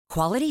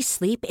Quality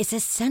sleep is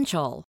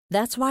essential.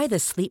 That's why the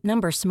Sleep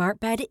Number Smart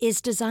Bed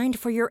is designed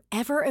for your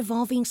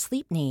ever-evolving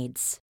sleep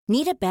needs.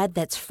 Need a bed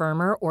that's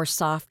firmer or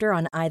softer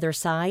on either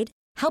side?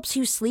 Helps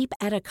you sleep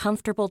at a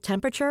comfortable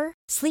temperature?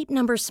 Sleep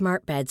Number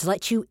Smart Beds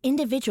let you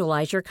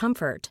individualize your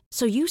comfort,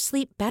 so you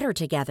sleep better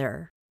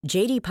together.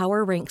 J.D.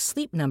 Power ranks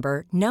Sleep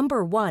Number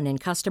number 1 in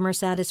customer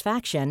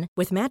satisfaction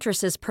with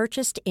mattresses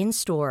purchased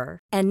in-store.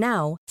 And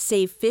now,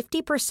 save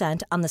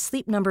 50% on the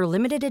Sleep Number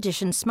Limited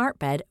Edition Smart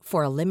Bed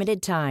for a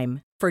limited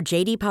time. For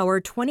J.D. Power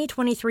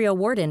 2023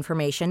 award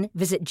information,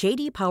 visit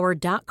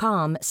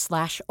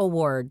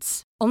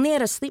jdpower.com/awards. Only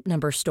at a Sleep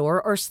Number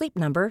store or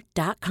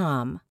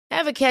sleepnumber.com.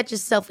 Ever catch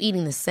yourself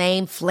eating the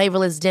same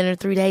flavorless dinner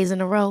 3 days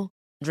in a row?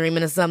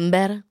 Dreaming of something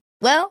better?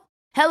 Well,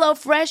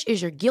 HelloFresh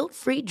is your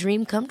guilt-free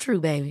dream come true,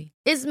 baby.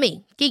 It's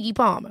me, Keke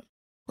Palmer.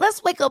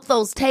 Let's wake up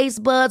those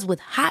taste buds with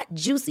hot,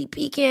 juicy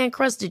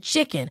pecan-crusted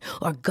chicken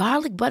or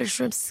garlic butter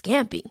shrimp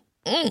scampi.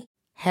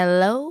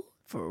 Hello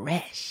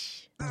Fresh.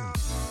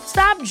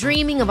 Stop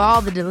dreaming of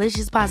all the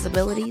delicious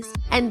possibilities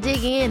and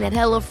dig in at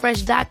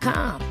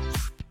HelloFresh.com.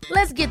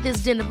 Let's get this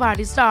dinner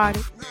party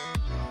started.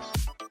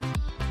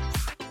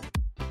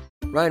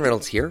 Ryan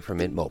Reynolds here from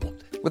Mint Mobile.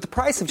 With the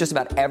price of just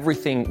about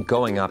everything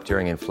going up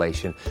during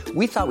inflation,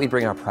 we thought we'd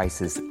bring our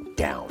prices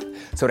down.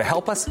 So to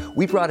help us,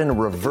 we brought in a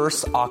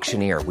reverse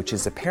auctioneer, which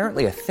is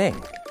apparently a thing.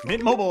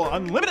 Mint Mobile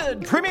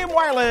Unlimited Premium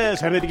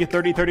Wireless. How to get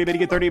 30, 30, bit to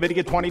get 30, bit to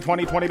get 20,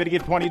 20, 20, bit to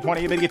get 20,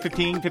 20, bit to get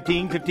 15,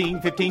 15,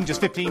 15, 15,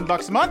 just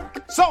 $15 a month?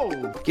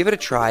 Sold! Give it a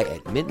try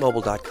at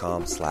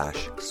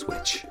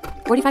mintmobile.com/switch.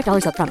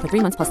 $45 up front for 3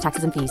 months plus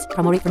taxes and fees.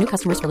 Promo rate for new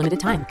customers for limited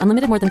time.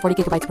 Unlimited more than 40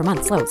 gigabytes per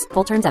month. Slows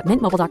full terms at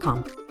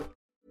mintmobile.com.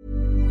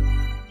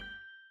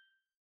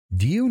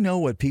 Do you know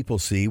what people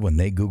see when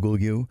they Google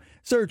you?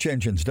 Search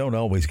engines don't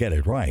always get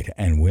it right,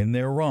 and when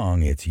they're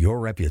wrong, it's your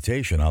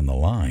reputation on the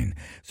line.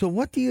 So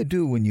what do you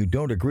do when you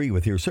don't agree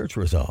with your search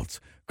results?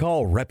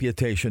 Call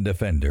Reputation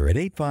Defender at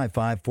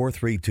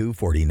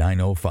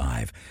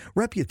 855-432-4905.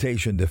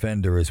 Reputation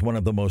Defender is one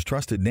of the most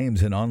trusted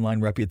names in online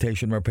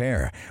reputation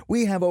repair.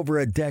 We have over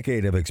a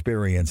decade of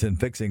experience in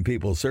fixing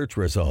people's search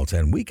results,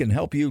 and we can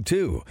help you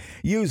too.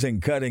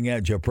 Using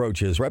cutting-edge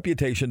approaches,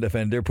 Reputation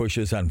Defender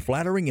pushes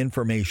unflattering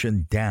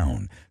information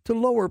down to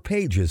lower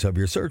pages of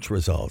your search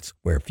results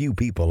where few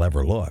people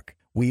ever look.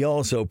 We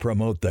also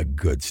promote the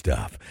good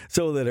stuff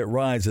so that it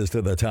rises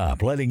to the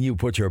top, letting you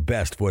put your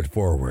best foot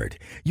forward.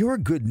 Your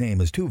good name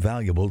is too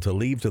valuable to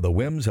leave to the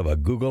whims of a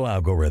Google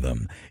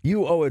algorithm.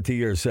 You owe it to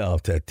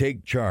yourself to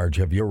take charge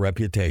of your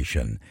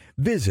reputation.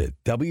 Visit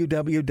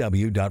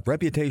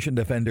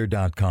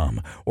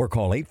www.reputationdefender.com or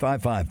call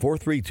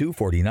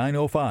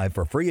 855-432-4905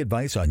 for free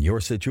advice on your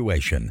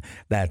situation.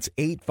 That's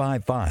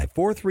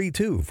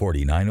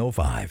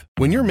 855-432-4905.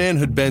 When your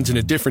manhood bends in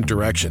a different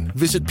direction,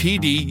 visit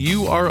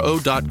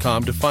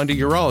PDURO.com to find a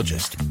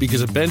urologist,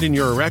 because a bend in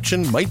your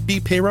erection might be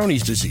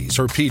Peyronie's disease,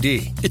 or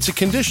PD. It's a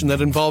condition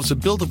that involves a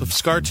buildup of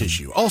scar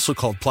tissue, also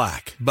called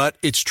plaque, but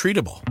it's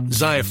treatable.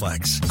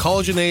 Xiaflex,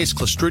 collagenase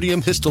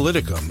Clostridium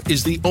histolyticum,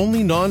 is the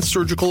only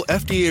non-surgical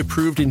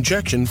FDA-approved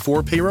injection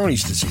for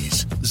Peyronie's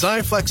disease.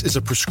 Xiaflex is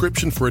a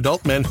prescription for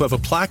adult men who have a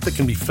plaque that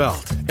can be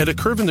felt and a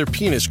curve in their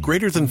penis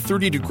greater than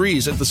 30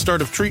 degrees at the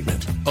start of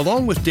treatment.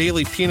 Along with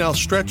daily penile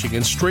stretching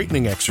and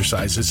straightening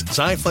exercises,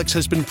 Xiaflex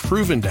has been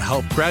proven to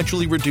help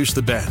gradually reduce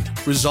the bend.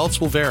 Results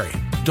will vary.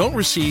 Don't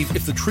receive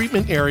if the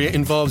treatment area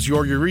involves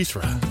your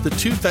urethra, the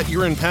tooth that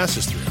urine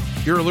passes through,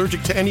 you're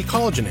allergic to any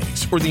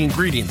collagenase, or the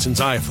ingredients in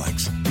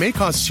Xiaflex. May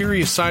cause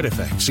serious side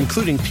effects,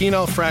 including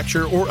penile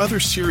fracture or other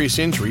serious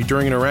injury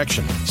during an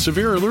erection,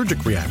 severe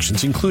allergic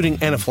reactions,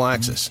 including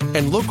anaphylaxis,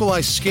 and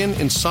localized skin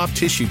and soft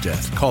tissue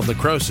death called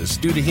necrosis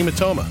due to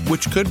hematoma,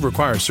 which could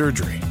require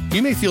surgery.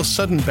 You may feel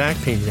sudden back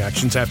pain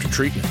reactions after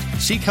treatment.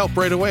 Seek help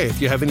right away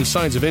if you have any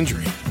signs of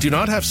injury. Do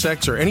not have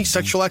sex or any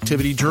sexual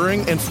activity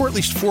during and for at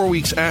least 4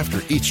 weeks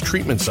after each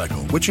treatment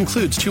cycle, which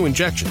includes 2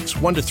 injections,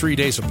 1 to 3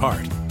 days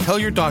apart. Tell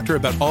your doctor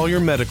about all your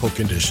medical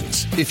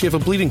conditions. If you have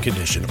a bleeding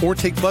condition or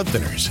take blood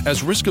thinners,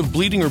 as risk of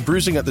bleeding or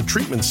bruising at the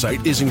treatment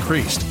site is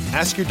increased.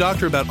 Ask your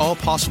doctor about all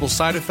possible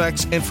side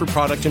effects and for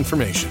product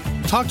information.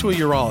 Talk to a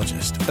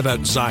urologist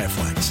about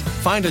Xiaflex.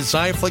 Find a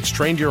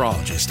Xiaflex-trained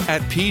urologist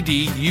at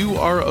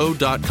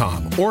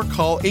pduro.com or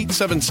call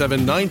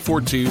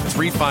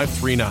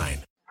 877-942-3539.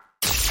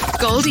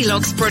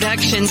 Goldilocks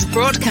Productions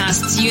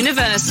broadcasts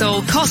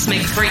universal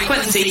cosmic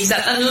frequencies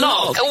that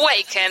unlock,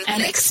 awaken,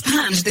 and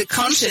expand the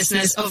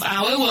consciousness of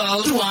our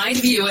worldwide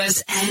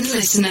viewers and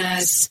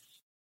listeners.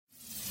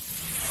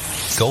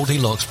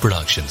 Goldilocks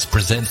Productions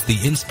presents the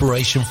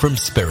Inspiration from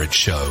Spirit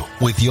show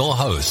with your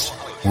host,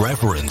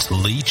 Reverend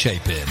Lee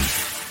Chapin.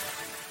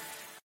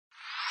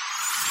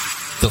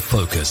 The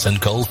focus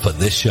and goal for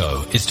this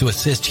show is to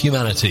assist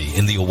humanity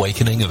in the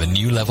awakening of a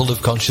new level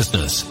of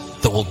consciousness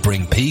that will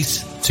bring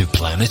peace to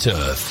planet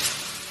Earth.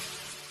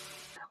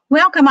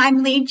 Welcome,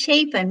 I'm Lee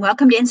Chapin.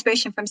 Welcome to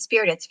Inspiration from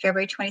Spirit. It's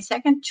February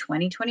 22nd,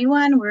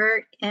 2021.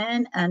 We're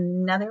in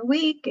another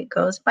week. It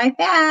goes by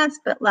fast,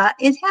 but a lot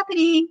is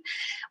happening.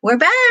 We're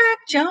back.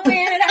 Joanne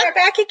and I are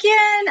back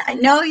again. I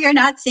know you're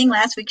not seeing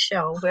last week's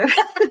show.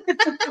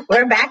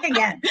 We're back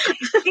again.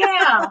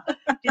 Yeah,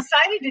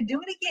 decided to do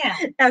it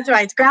again. That's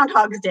right. It's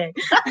Groundhog's Day.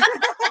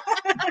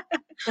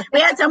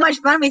 We had so much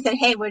fun. We said,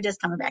 hey, we're just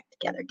coming back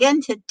together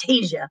again to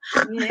Tasia.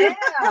 Yeah,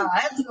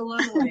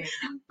 absolutely.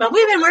 But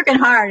we've been working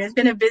hard. It's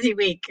been a busy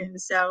week.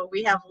 And so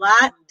we have a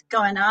lot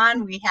going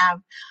on. We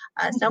have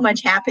so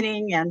much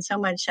happening and so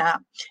much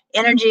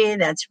energy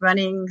that's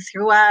running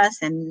through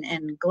us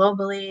and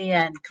globally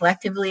and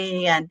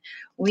collectively. And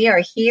we are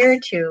here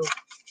to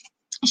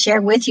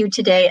share with you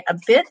today a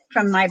bit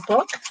from my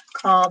book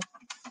called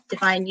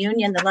Divine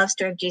Union, the love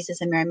story of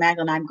Jesus and Mary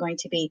Magdalene. I'm going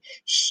to be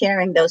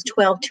sharing those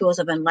 12 tools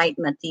of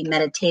enlightenment, the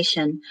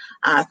meditation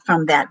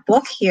from that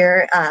book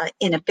here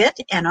in a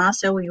bit. And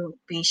also we will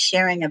be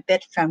sharing a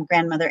bit from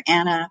Grandmother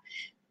Anna,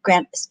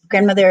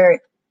 Grandmother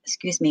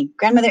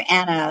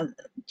Anna,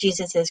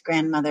 Jesus's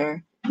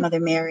grandmother,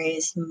 Mother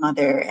Mary's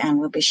mother, and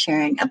we'll be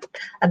sharing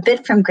a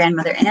bit from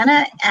Grandmother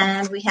Anna.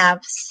 And we have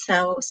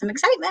some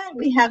excitement.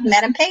 We have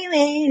Madame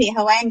Pele, the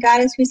Hawaiian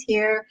goddess, who's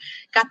here.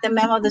 Got the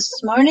memo this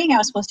morning. I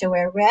was supposed to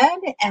wear red,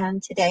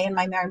 and today in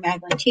my Mary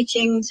Magdalene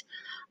teachings,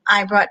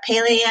 I brought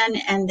Pele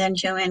in, and then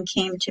Joanne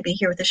came to be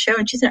here with the show,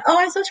 and she said, "Oh,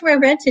 I was supposed to wear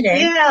red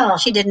today." Yeah,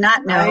 she did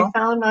not know.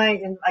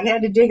 I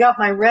had to dig up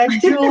my red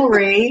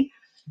jewelry.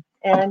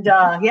 And,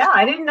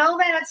 I didn't know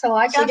that, so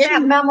I got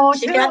that memo,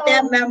 She got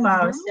that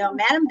memo. So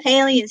Madame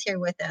Pele is here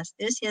with us.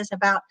 This is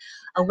about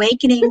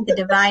awakening the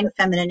divine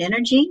feminine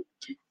energy.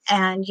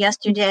 And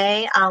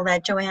yesterday, I'll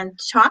let Joanne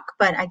talk,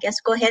 but I guess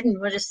go ahead and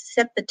we'll just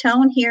set the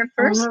tone here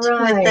first with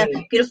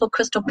the beautiful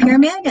crystal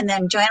pyramid, and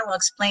then Joanne will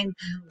explain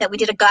that we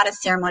did a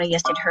goddess ceremony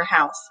yesterday at her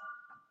house.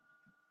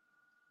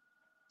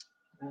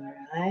 All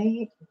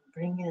right.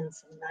 Bring in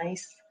some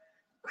nice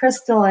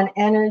crystal and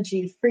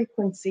energy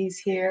frequencies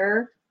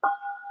here.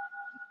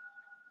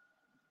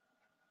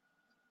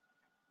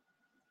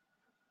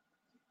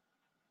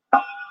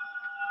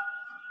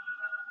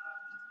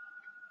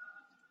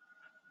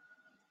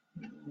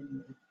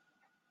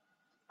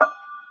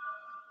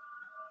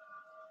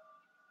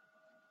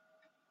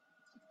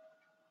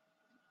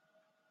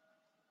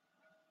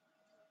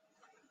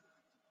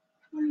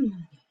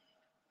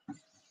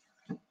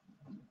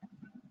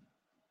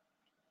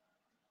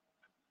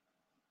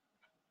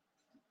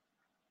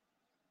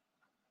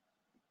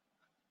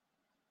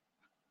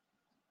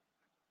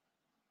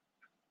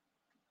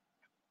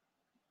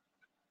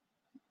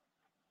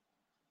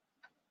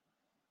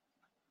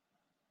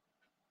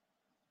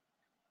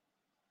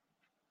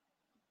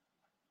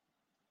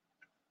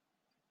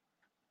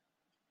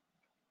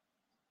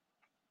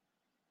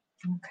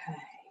 Okay.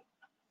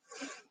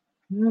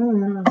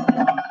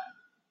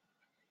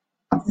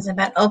 This is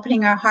about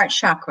opening our heart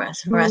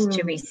chakras for us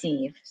to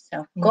receive.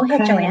 So go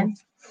ahead, Joanne.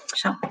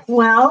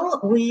 Well,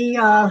 we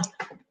had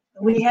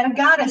a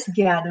goddess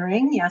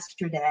gathering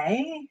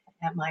yesterday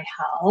at my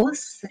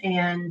house,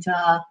 and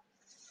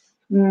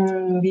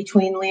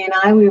between Lee and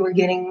I, we were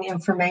getting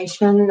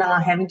information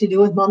having to do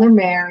with Mother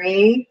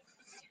Mary,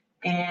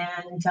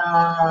 and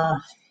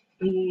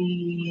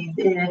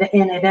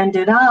it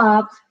ended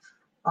up.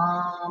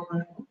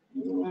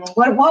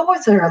 What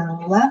was there,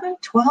 11,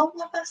 12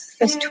 of us?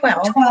 There's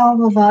 12. 12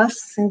 of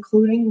us,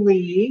 including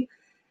Lee.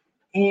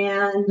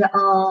 And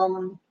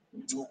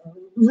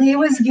Lee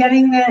was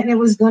getting that it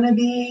was going to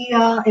be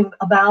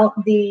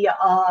about the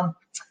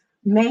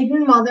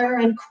maiden, mother,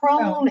 and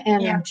crone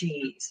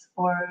energies.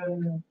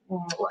 And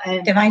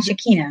Divine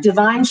Shekinah.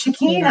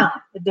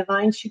 The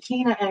Divine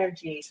Shekinah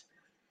energies.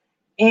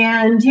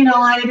 And,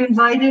 I had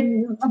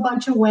invited a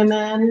bunch of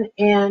women,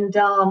 and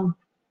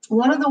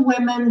one of the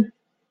women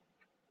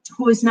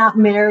who is not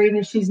married,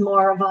 and she's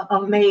more of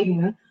a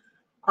maiden,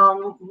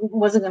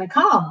 wasn't going to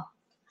come.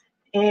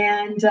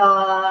 And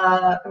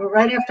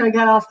right after I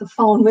got off the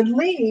phone with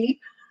Lee,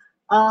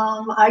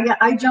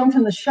 I jumped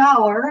in the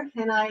shower,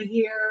 and I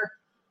hear,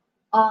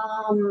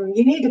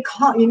 you need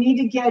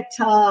to get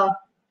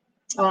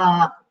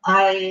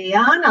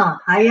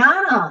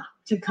Ayana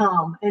to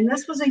come. And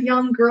this was a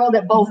young girl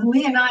that both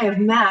Lee and I have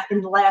met in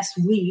the last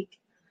week.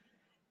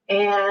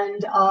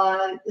 And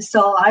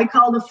so I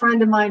called a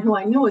friend of mine who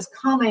I knew was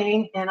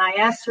coming, and I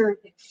asked her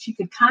if she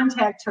could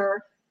contact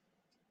her,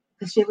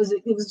 because it was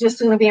just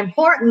going to be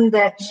important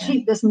that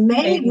this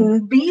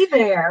maiden be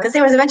there. Because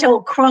there was a bunch of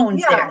old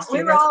crones there.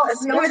 We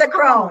were the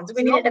crones.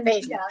 We needed a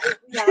maiden.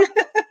 Yeah.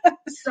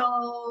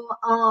 So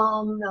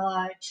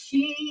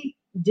she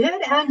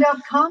did end up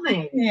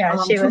coming.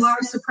 To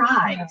our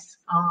surprise.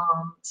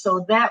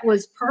 So that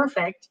was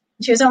perfect.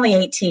 She was only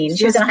 18.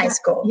 She was in high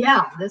school.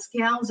 Yeah, this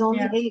gal's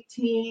only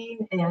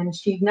 18, and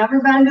she'd never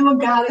been to a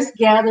goddess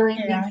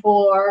gathering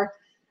before.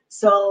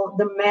 So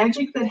the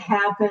magic that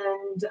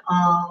happened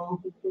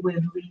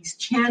with Lee's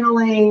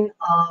channeling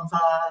of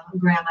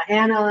Grandma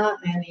Anna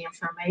and the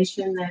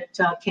information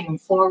that came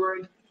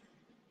forward,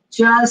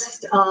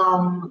 just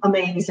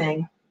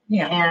amazing.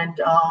 Yeah. And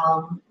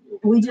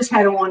we just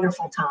had a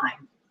wonderful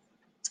time.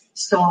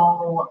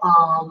 So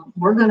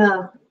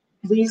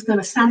Lee's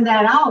gonna send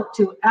that out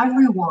to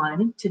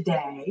everyone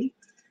today.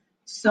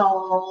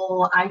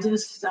 So I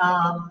just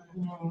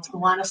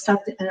want to set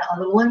a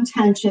little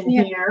intention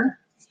here.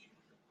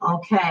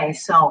 Okay,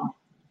 so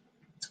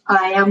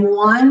I am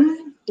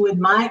one with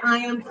my I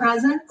am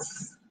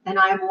presence, and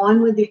I am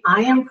one with the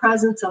I am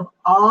presence of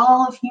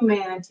all of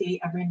humanity,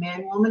 every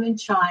man, woman, and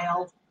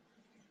child.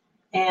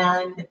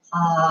 And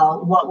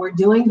what we're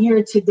doing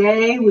here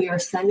today, we are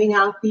sending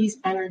out these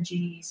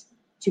energies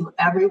to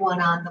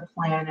everyone on the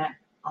planet,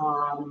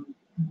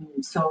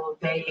 so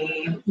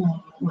they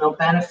will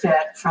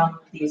benefit from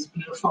these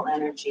beautiful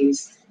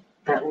energies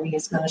that Lee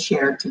is going to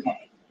share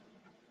today.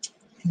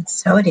 And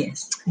so it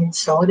is. And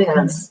so it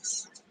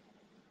is.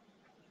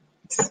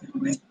 So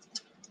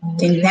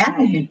do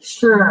that.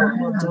 Sure.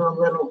 We'll do a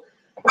little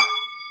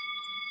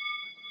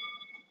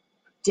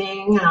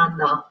ding on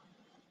the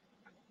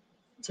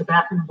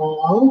Tibetan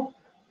bowl.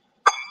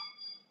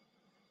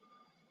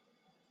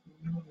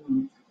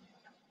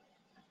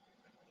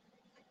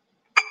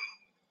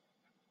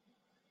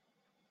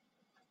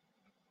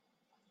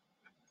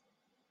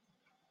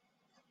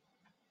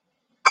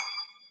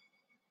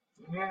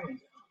 There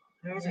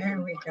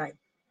we go.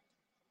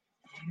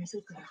 There's a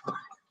good one.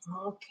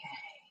 Okay.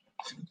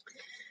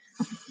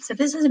 So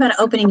this is about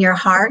opening your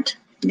heart,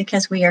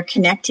 because we are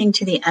connecting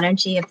to the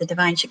energy of the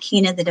divine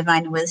Shekinah, the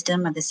divine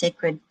wisdom of the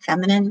sacred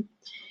feminine.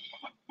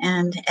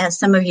 And as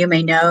some of you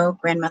may know,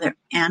 Grandmother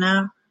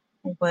Anna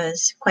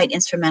was quite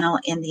instrumental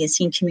in the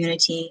Essene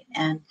community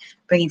and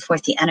bringing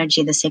forth the energy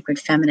of the sacred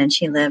feminine.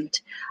 She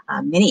lived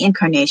many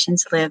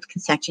incarnations, lived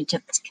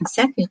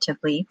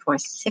consecutively for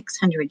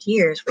 600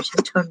 years, which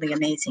is totally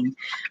amazing.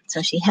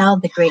 So she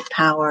held the great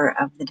power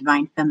of the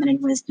divine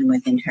feminine wisdom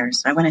within her.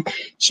 So I want to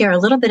share a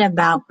little bit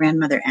about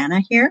Grandmother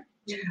Anna here.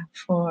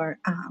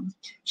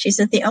 She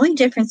says, the only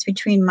difference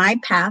between my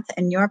path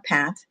and your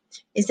path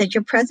is that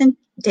your present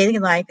daily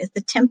life is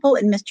the temple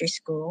and mystery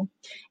school,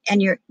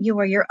 and you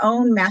are your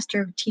own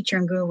master, teacher,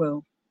 and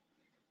guru.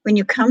 When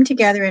you come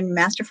together in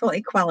masterful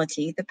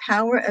equality, the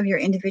power of your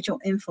individual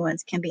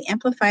influence can be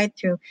amplified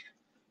through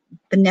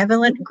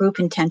benevolent group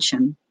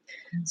intention.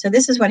 So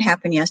this is what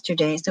happened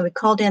yesterday. So we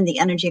called in the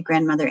energy of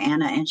Grandmother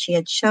Anna, and she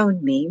had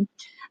showed me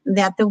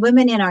that the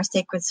women in our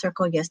sacred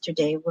circle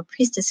yesterday were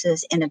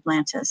priestesses in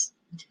Atlantis.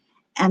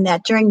 And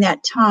that during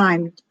that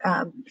time,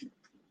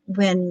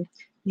 when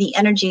the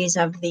energies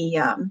of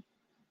the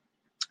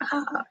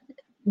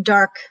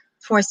dark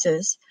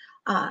forces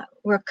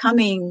were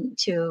coming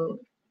to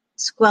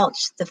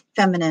squelch the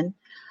feminine,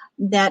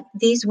 that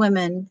these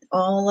women,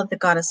 all of the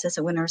goddesses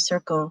that were in our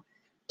circle,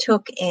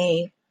 took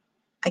a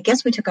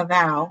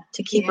vow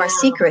to keep our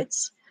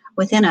secrets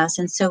within us.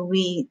 And so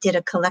we did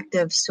a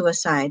collective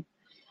suicide.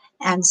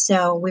 And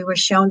so we were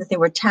shown that there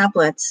were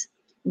tablets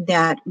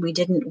that we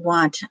didn't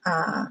want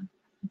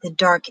the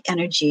dark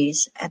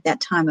energies at that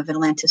time of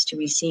Atlantis to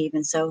receive.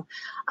 And so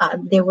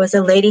there was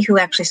a lady who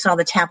actually saw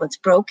the tablets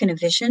broke in a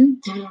vision,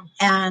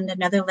 and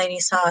another lady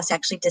saw us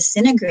actually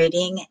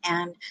disintegrating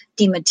and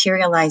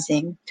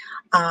dematerializing.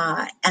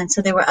 And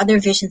so there were other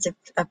visions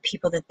of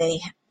people that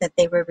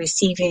they were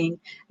receiving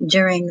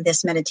during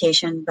this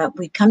meditation. But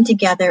we come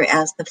together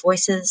as the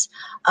voices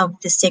of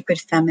the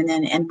sacred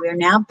feminine, and we're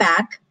now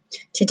back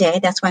today.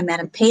 That's why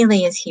Madame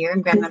Paley is here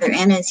and Grandmother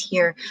Anna is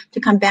here, to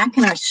come back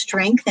in our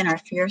strength and our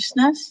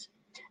fierceness,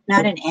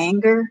 not in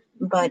anger,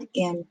 but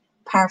in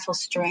powerful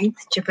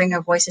strength, to bring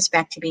our voices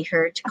back to be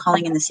heard, to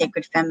calling in the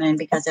sacred feminine,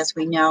 because as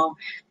we know,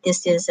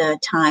 this is a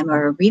time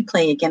or a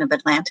replay again of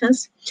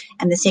Atlantis,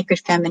 and the sacred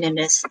feminine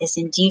is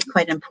indeed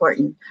quite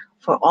important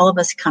for all of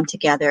us to come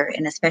together,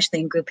 and especially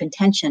in group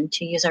intention,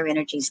 to use our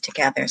energies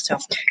together. So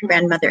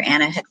Grandmother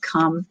Anna had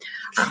come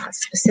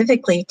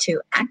specifically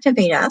to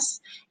activate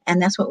us,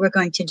 and that's what we're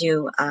going to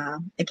do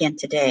again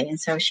today. And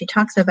so she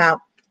talks about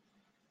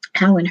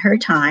how in her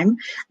time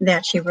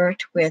that she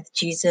worked with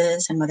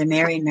Jesus and Mother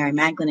Mary and Mary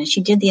Magdalene, and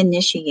she did the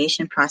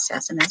initiation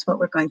process, and that's what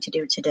we're going to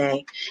do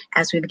today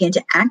as we begin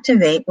to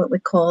activate what we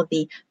call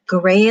the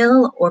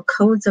grail or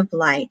codes of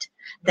light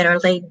that are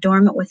laid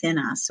dormant within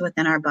us,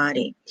 within our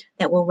body,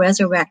 that will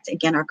resurrect,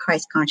 again, our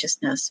Christ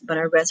consciousness, but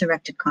our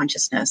resurrected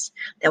consciousness,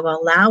 that will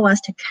allow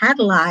us to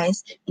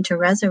catalyze into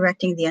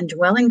resurrecting the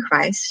indwelling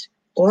Christ,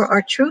 or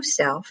our true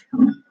self,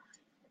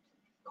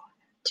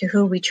 to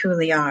who we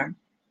truly are.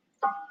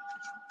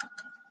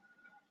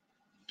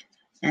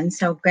 And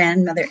so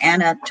Grandmother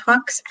Anna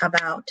talks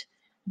about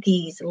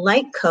these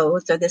light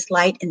codes, or this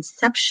light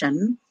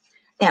inception,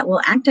 that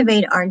will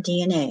activate our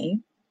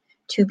DNA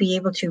to be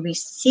able to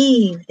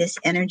receive this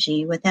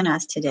energy within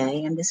us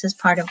today. And this is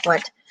part of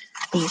what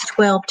these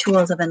 12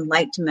 tools of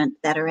enlightenment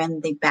that are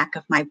in the back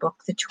of my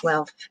book, the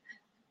 12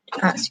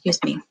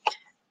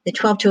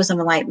 tools of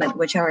enlightenment,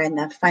 which are in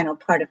the final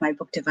part of my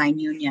book, Divine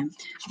Union,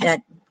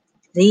 that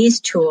these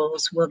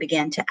tools will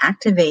begin to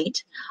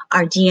activate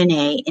our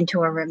DNA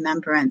into a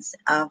remembrance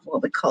of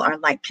what we call our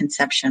light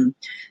conception.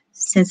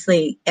 Since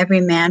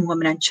every man,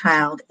 woman, and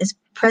child is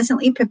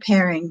presently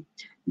preparing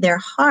their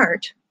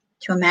heart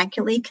to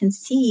immaculately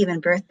conceive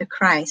and birth the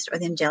Christ, or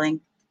the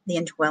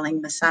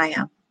indwelling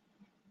Messiah.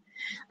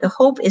 The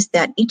hope is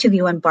that each of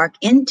you embark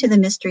into the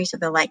mysteries of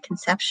the light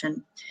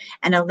conception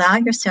and allow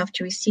yourself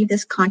to receive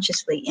this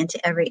consciously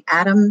into every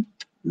atom,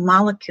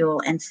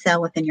 molecule, and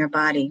cell within your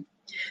body,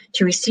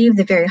 to receive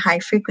the very high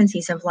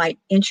frequencies of light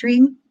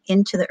entering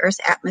into the Earth's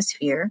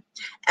atmosphere,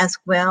 as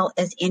well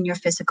as in your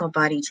physical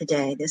body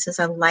today. This is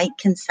a light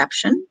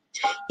conception.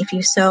 If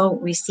you so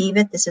receive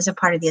it, this is a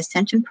part of the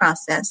ascension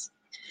process.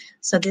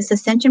 So this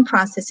ascension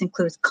process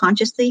includes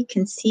consciously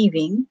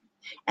conceiving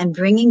and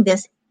bringing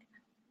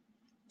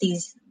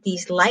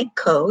these light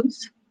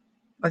codes,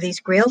 or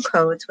these grail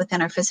codes,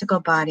 within our physical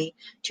body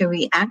to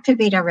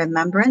reactivate our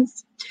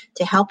remembrance,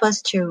 to help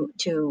us to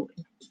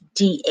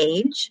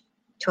de-age,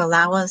 to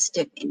allow us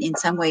to, in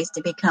some ways,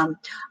 to become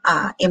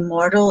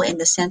immortal, in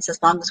the sense,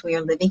 as long as we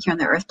are living here on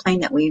the earth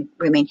plane, that we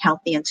remain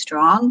healthy and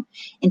strong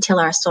until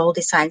our soul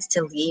decides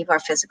to leave our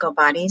physical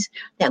bodies,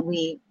 that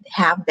we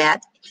have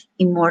that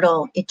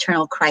immortal,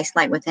 eternal Christ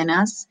light within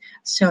us,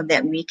 so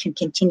that we can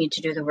continue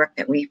to do the work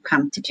that we've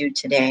come to do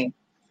today.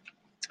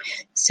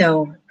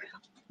 So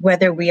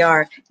whether we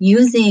are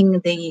using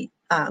the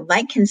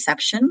light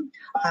conception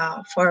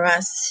for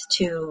us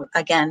to,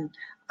 again,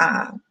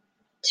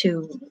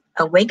 to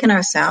awaken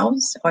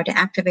ourselves or to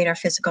activate our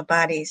physical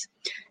bodies,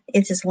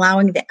 it is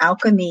allowing the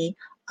alchemy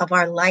of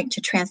our light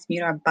to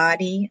transmute our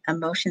body,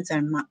 emotions,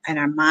 and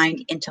our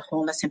mind into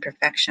wholeness and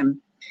perfection.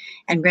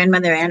 And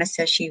Grandmother Anna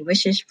says she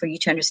wishes for you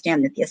to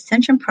understand that the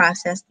ascension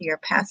process that you're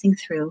passing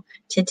through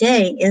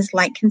today is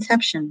light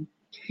conception.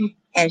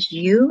 As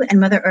you and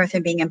Mother Earth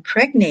are being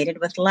impregnated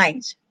with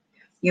light,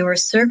 you are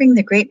serving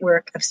the great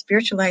work of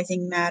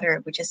spiritualizing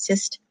matter, which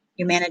assists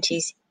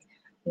humanity's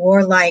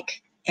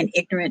warlike and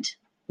ignorant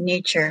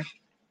nature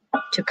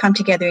to come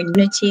together in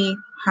unity,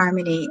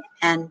 harmony,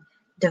 and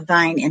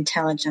divine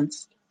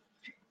intelligence.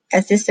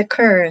 As this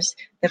occurs,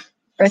 the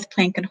earth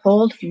plane can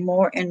hold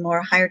more and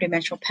more higher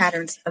dimensional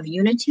patterns of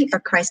unity or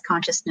Christ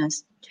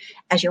consciousness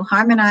as you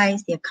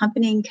harmonize the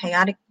accompanying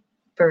chaotic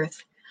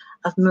birth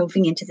of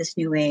moving into this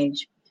new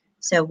age.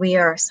 So we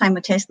are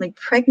simultaneously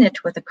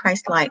pregnant with the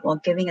Christ light while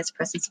giving its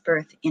presence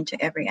birth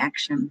into every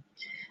action.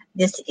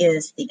 This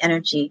is the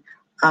energy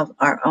of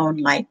our own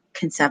light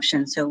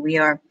conception. So we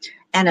are,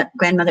 and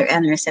Grandmother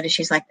Anna said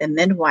she's like the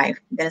midwife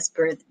that is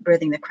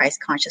birthing the Christ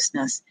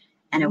consciousness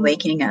and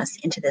awakening us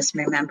into this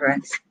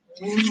remembrance.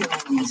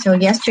 So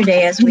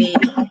yesterday, as we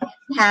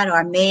had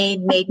our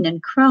maiden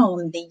and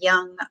crone, the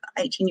young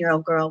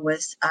 18-year-old girl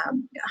was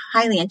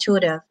highly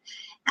intuitive,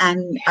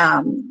 and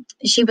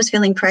she was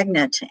feeling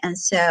pregnant. And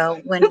so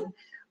when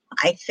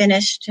I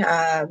finished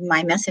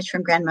my message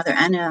from Grandmother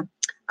Anna,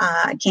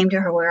 I came to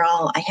her where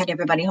I had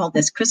everybody hold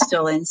this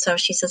crystal. And so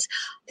she says,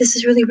 "This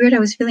is really weird. I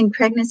was feeling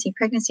pregnancy.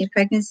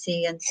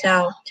 And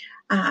so,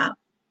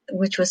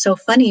 which was so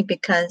funny,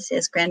 because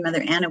as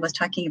Grandmother Anna was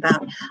talking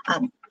about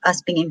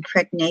us being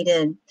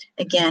impregnated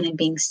again and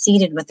being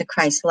seated with the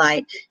Christ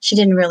light, she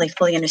didn't really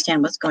fully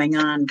understand what's going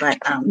on. But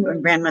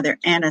when Grandmother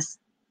Anna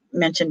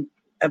mentioned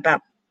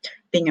about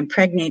being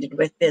impregnated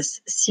with this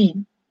seed,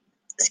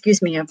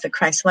 of the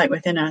Christ light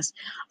within us,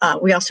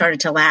 we all started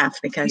to laugh,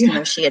 because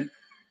she had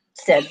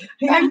said,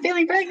 "I'm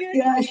feeling pregnant."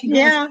 Yeah, she does.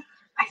 Yeah.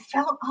 I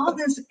felt all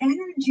this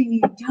energy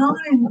down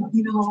in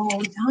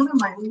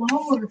my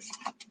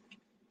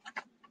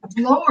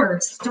lower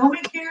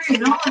stomach area,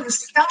 and all of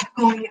this stuff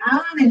going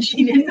on, and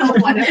she didn't know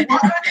what it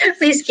was.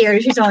 We scared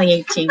her. She's only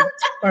 18.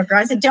 Poor girl.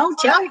 I said, Don't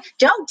tell your mother.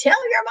 Don't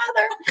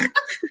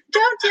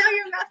tell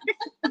your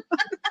mother.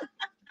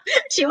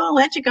 She won't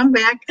let you come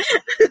back.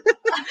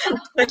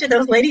 What did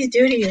those ladies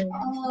do to you?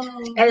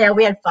 And yeah,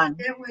 we had fun.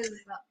 It was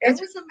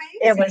amazing.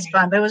 It was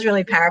fun, but it was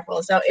really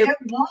powerful. So it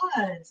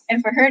was. And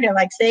for her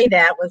to say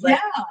that was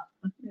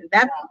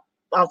that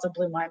also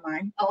blew my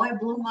mind. Oh, it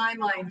blew my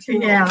mind too.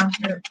 Yeah,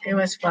 it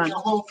was fun. And the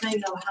whole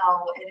thing of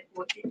how it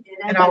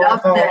ended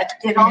up that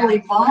it all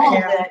evolved,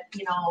 that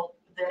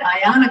that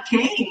Ayana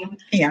came.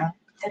 Yeah.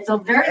 At the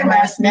very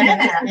last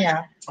minute.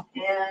 Yeah.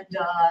 And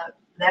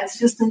that's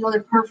just another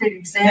perfect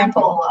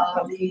example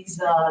of these,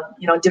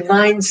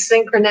 divine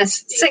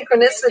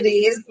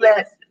synchronicities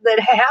that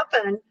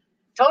happen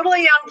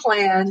totally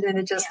unplanned, and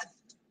it just,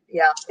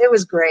 it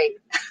was great.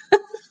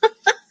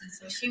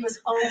 So she was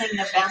holding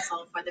the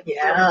vessel for the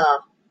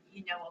of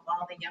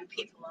all the young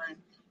people and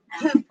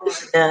for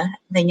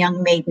the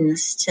young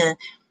maidens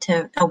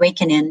to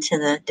awaken into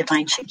the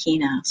divine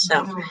Shekinah.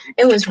 So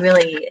it was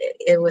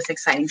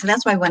exciting. So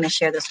that's why I want to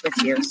share this with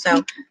you.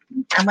 So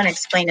I want to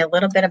explain a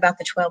little bit about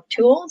the 12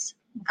 tools.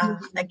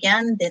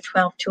 Again, the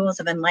 12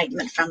 tools of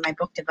enlightenment from my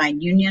book, Divine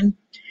Union.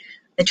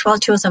 The 12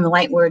 tools of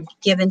enlightenment were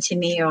given to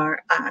me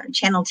or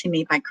channeled to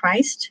me by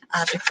Christ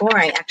before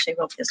I actually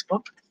wrote this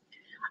book.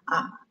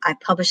 I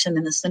published them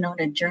in the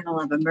Sedona Journal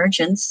of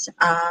Emergence.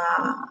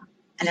 I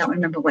don't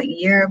remember what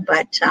year,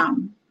 but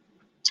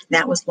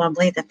that was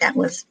lovely that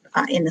was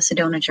in the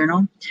Sedona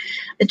Journal.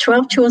 The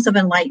 12 tools of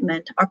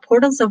enlightenment are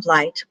portals of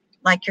light,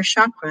 like your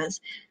chakras,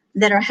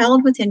 that are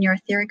held within your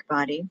etheric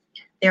body.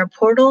 They are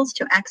portals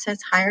to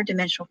access higher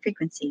dimensional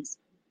frequencies.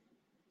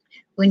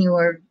 When you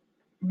are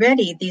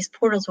ready, these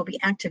portals will be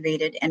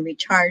activated and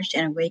recharged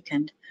and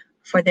awakened.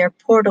 For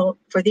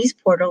these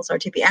portals are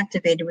to be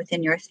activated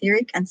within your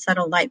etheric and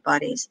subtle light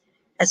bodies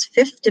as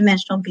fifth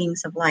dimensional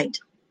beings of light.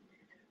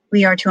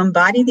 We are to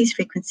embody these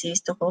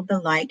frequencies to hold the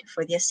light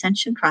for the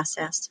ascension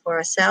process for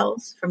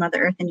ourselves, for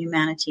Mother Earth and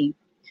humanity.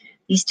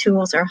 These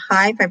tools are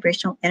high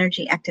vibrational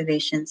energy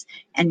activations,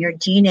 and your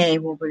DNA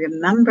will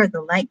remember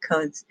the light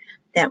codes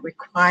that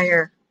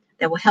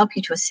will help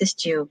you to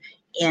assist you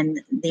in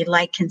the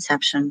light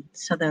conception.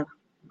 So the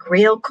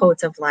Grail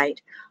codes of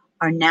light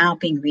are now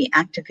being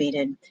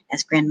reactivated,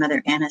 as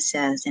Grandmother Anna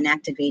says, and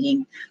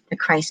activating the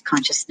Christ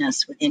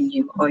consciousness within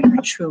you, or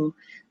your true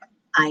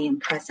I am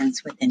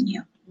presence within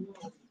you.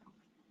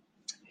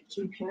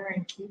 Keep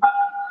hearing, keep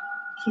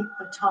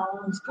the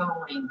tones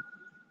going.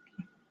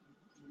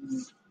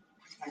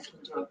 I can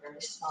do it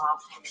very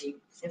softly,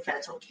 if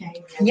that's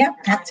okay.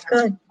 Yep, that's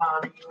good.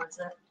 Bother you, is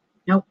it?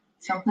 Nope.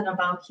 Something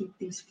about keep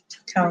these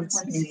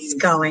tones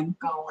going.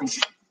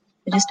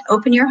 So just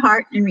open your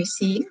heart and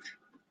receive.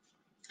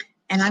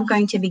 And I'm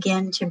going to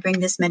begin to bring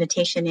this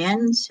meditation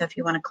in. So if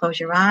you want to close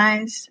your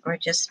eyes or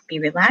just be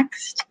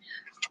relaxed,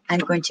 I'm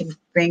going to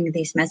bring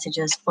these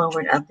messages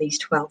forward of these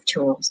 12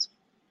 tools.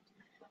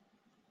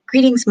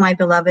 Greetings, my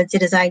beloveds.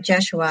 It is I,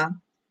 Jeshua.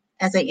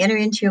 As I enter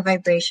into your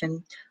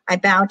vibration, I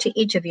bow to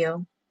each of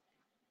you.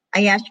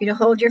 I ask you to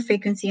hold your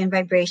frequency and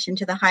vibration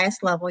to the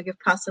highest level you're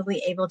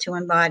possibly able to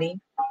embody.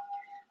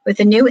 With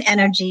the new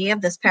energy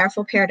of this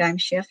powerful paradigm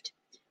shift,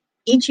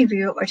 each of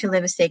you are to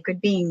live as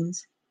sacred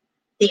beings.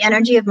 The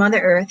energy of Mother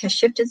Earth has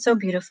shifted so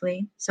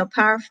beautifully, so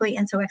powerfully,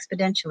 and so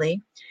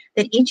exponentially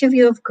that each of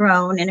you have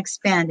grown and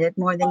expanded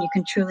more than you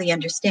can truly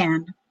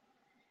understand.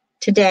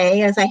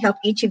 Today, as I help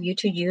each of you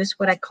to use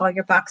what I call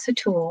your box of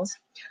tools,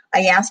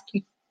 I ask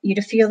you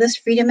to feel this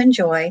freedom and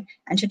joy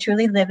and to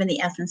truly live in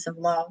the essence of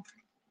love.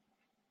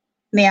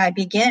 May I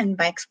begin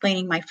by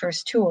explaining my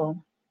first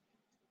tool.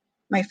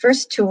 My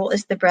first tool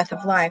is the breath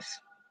of life.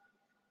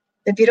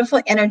 The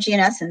beautiful energy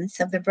and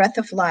essence of the breath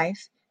of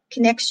life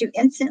connects you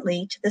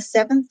instantly to the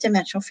seventh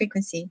dimensional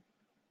frequency.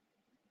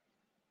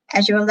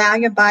 As you allow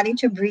your body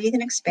to breathe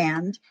and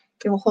expand,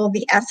 you will hold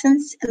the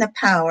essence and the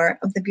power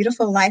of the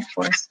beautiful life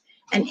force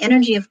and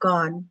energy of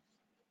God.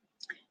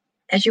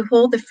 As you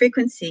hold the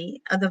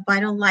frequency of the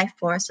vital life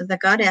force of the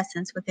God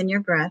essence within your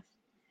breath,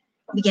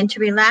 begin to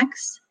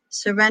relax,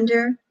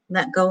 surrender,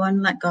 let go,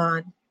 and let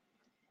God.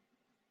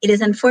 It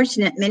is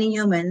unfortunate many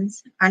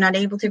humans are not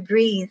able to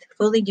breathe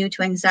fully due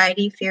to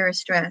anxiety, fear, or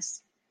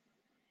stress.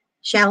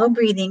 Shallow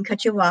breathing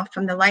cuts you off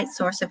from the light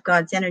source of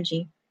God's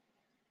energy.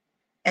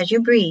 As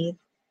you breathe,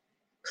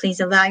 please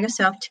allow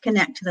yourself to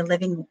connect to the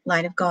living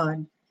light of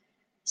God.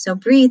 So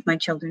breathe, my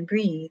children,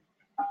 breathe.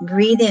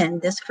 Breathe in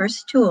this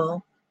first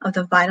tool of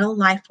the vital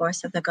life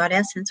force of the God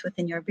essence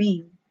within your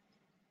being.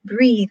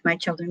 Breathe, my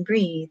children,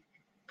 breathe.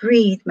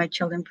 Breathe, my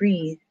children,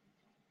 breathe.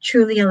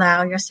 Truly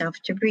allow yourself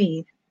to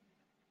breathe.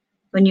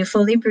 When you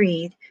fully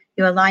breathe,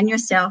 you align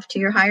yourself to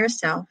your higher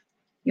self.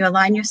 You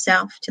align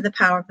yourself to the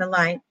power of the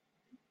light,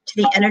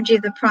 to the energy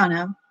of the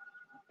prana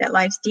that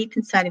lies deep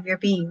inside of your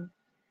being.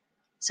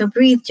 So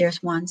breathe,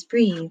 dearest ones,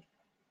 breathe.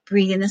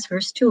 Breathe in this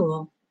first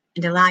tool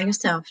and allow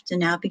yourself to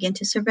now begin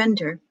to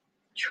surrender,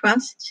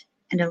 trust,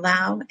 and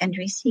allow and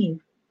receive.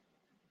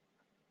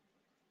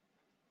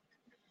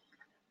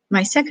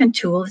 My second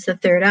tool is the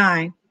third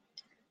eye.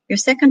 Your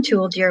second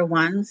tool, dear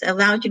ones,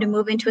 allows you to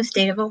move into a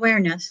state of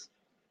awareness.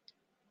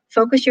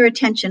 Focus your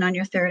attention on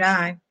your third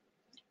eye.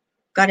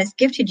 God has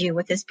gifted you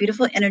with this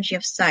beautiful energy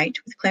of sight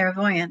with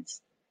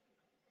clairvoyance.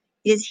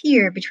 It is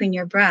here between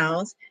your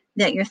brows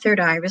that your third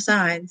eye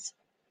resides.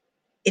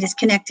 It is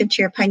connected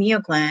to your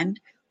pineal gland,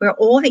 where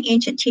all the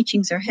ancient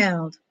teachings are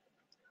held.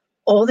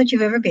 All that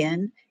you've ever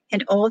been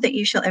and all that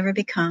you shall ever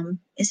become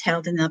is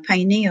held in the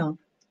pineal.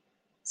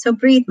 So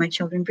breathe, my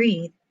children,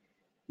 breathe.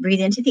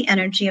 Breathe into the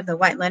energy of the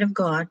white light of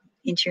God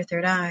into your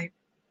third eye.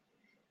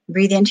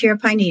 Breathe into your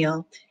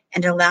pineal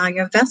and allow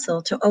your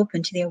vessel to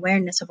open to the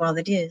awareness of all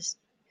that is.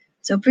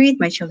 So breathe,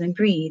 my children,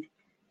 breathe.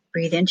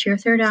 Breathe into your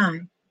third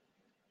eye.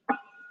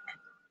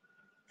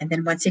 And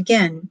then once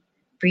again,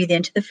 breathe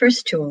into the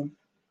first tool,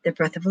 the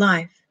breath of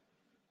life,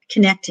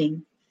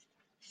 connecting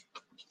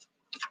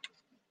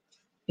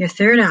your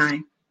third eye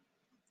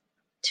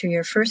to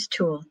your first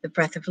tool, the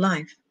breath of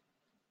life.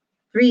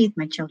 Breathe,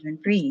 my children,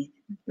 breathe.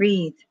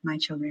 Breathe, my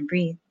children,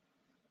 breathe.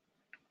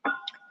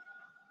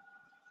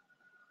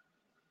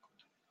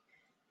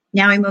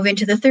 Now I move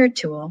into the third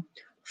tool,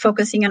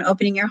 focusing on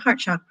opening your heart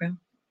chakra.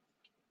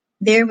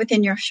 There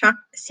within your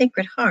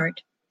sacred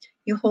heart,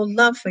 you hold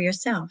love for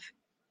yourself.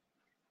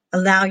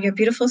 Allow your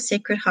beautiful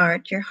sacred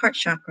heart, your heart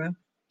chakra,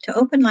 to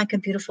open like a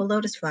beautiful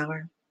lotus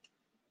flower.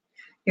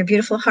 Your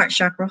beautiful heart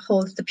chakra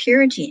holds the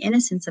purity and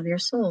innocence of your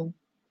soul.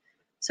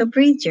 So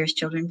breathe, dearest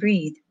children,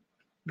 breathe.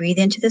 Breathe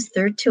into this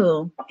third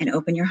tool and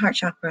open your heart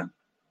chakra.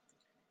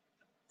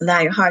 Allow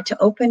your heart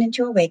to open and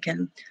to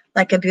awaken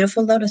like a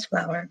beautiful lotus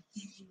flower.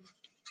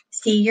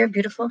 See your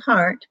beautiful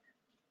heart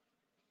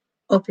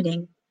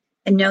opening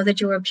and know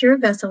that you are a pure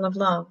vessel of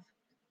love.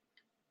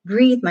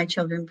 Breathe, my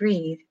children,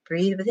 breathe.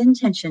 Breathe with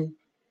intention.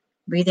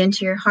 Breathe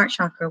into your heart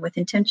chakra with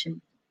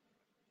intention.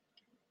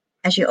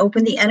 As you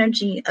open the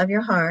energy of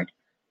your heart,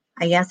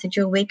 I ask that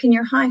you awaken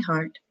your high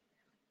heart.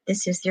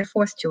 This is your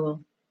fourth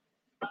jewel.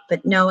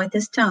 But know at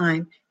this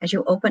time, as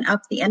you open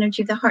up the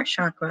energy of the heart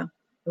chakra,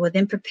 it will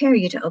then prepare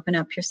you to open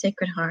up your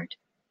sacred heart,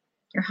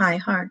 your high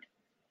heart.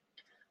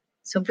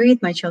 So breathe,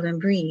 my children,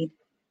 breathe.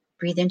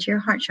 Breathe into your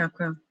heart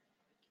chakra.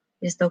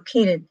 It is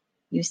located,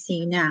 you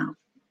see now,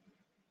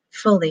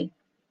 fully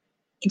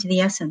into the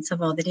essence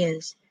of all that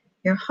is.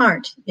 Your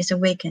heart is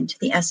awakened to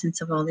the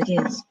essence of all that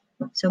is.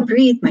 So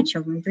breathe, my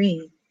children,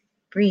 breathe.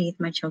 Breathe,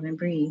 my children,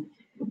 breathe.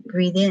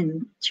 Breathe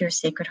in to your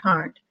sacred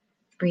heart.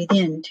 Breathe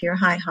in to your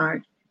high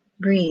heart.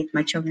 Breathe,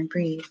 my children,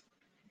 breathe.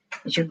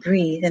 As you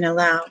breathe and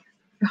allow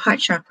your heart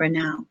chakra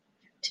now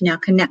to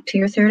connect to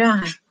your third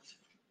eye.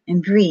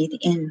 And breathe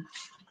in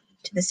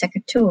to the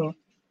second tool.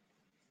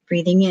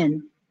 Breathing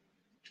in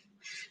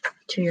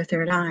to your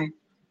third eye.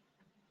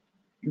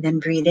 And then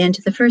breathe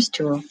into the first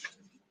tool.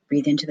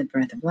 Breathe into the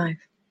breath of life.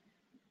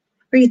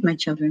 Breathe, my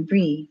children,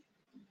 breathe.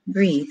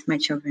 Breathe, my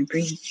children,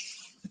 breathe.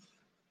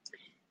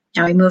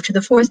 Now we move to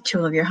the fourth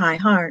tool of your high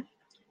heart.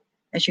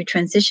 As you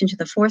transition to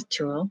the fourth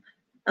tool,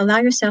 allow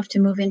yourself to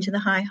move into the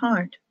high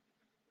heart.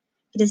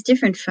 It is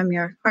different from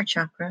your heart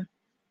chakra.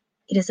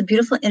 It is a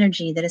beautiful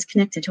energy that is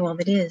connected to all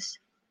that is.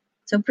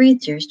 So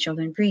breathe, dearest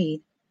children,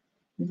 breathe.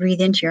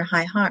 Breathe into your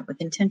high heart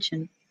with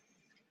intention.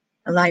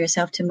 Allow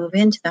yourself to move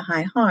into the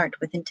high heart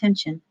with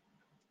intention.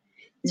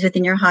 It is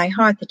within your high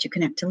heart that you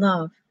connect to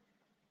love.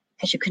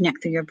 As you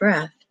connect through your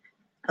breath,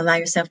 allow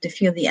yourself to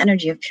feel the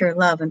energy of pure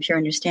love and pure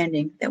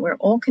understanding that we're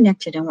all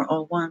connected and we're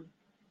all one.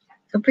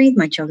 So breathe,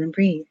 my children,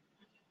 breathe.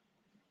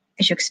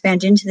 As you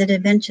expand into the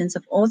dimensions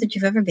of all that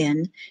you've ever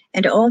been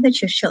and all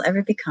that you shall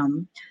ever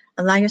become,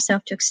 allow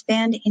yourself to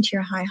expand into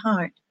your high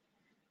heart.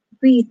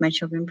 Breathe, my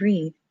children,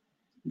 breathe.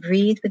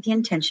 Breathe with the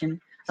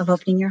intention of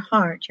opening your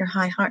heart, your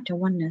high heart to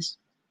oneness,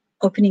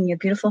 opening your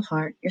beautiful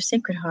heart, your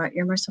sacred heart,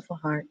 your merciful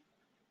heart,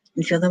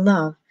 and feel the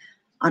love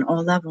on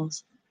all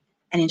levels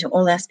and into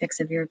all aspects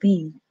of your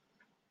being.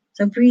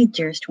 So breathe,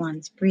 dearest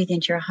ones. Breathe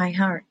into your high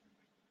heart.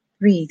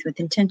 Breathe with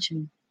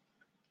intention.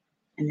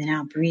 And then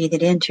now breathe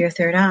it into your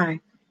third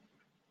eye.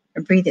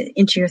 Or breathe it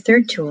into your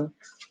third tool,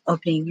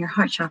 opening your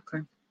heart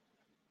chakra.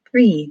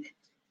 Breathe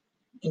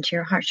into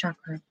your heart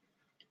chakra.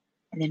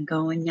 And then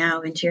going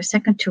now into your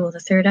second tool,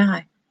 the third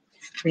eye.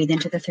 Breathe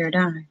into the third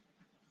eye.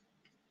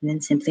 And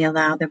then simply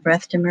allow the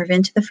breath to move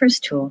into the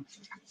first tool.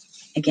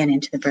 Again,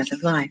 into the breath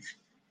of life.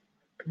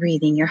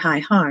 Breathing your high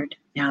heart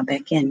now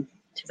back in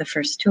to the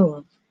first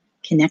tool.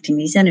 Connecting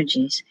these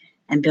energies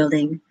and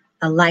building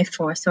a life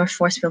force or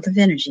force field of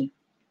energy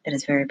that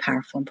is very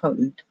powerful and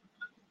potent.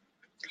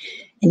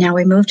 And now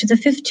we move to the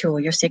fifth tool,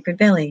 your sacred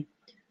belly.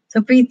 So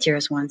breathe,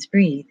 dearest ones,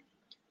 breathe.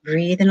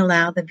 Breathe and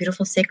allow the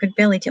beautiful sacred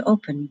belly to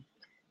open.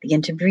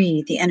 Begin to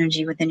breathe the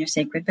energy within your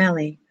sacred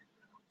belly,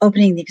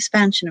 opening the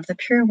expansion of the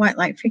pure white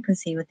light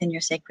frequency within your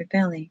sacred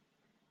belly,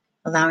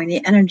 allowing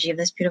the energy of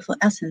this beautiful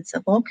essence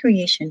of all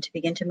creation to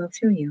begin to move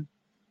through you.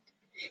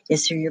 It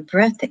is through your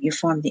breath that you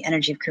form the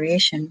energy of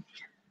creation.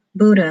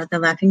 Buddha, the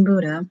laughing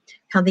Buddha,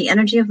 held the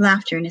energy of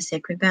laughter in his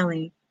sacred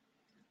belly.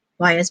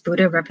 Why is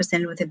Buddha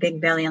represented with a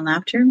big belly and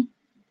laughter?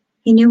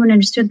 He knew and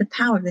understood the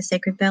power of the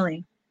sacred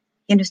belly.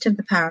 He understood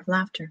the power of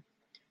laughter.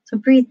 So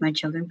breathe, my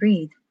children,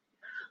 breathe.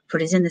 For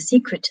it is in the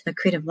secret to the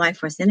creative life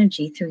force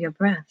energy through your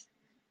breath,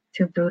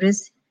 through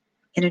Buddha's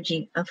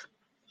energy of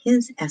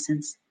his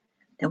essence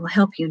that will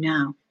help you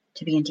now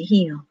to begin to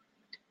heal.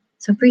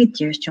 So breathe,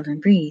 dearest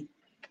children, breathe.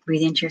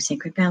 Breathe into your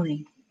sacred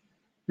belly.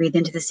 Breathe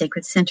into the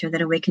sacred center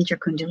that awakens your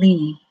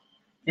kundalini.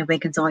 It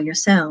awakens all your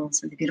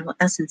cells and the beautiful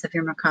essence of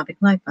your Merkabic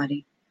light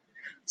body.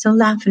 So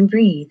laugh and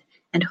breathe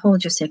and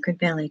hold your sacred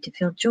belly to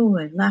feel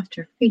joy,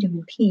 laughter, freedom,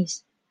 and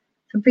peace.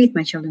 So breathe,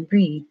 my children,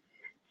 breathe.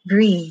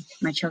 Breathe,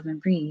 my children,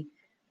 breathe.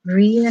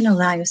 Breathe and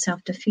allow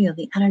yourself to feel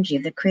the energy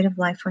of the creative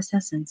life force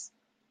essence.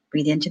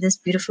 Breathe into this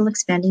beautiful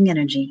expanding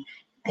energy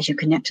as you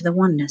connect to the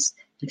oneness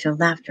and feel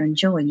laughter and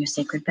joy in your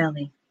sacred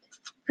belly.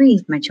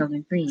 Breathe, my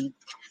children, breathe.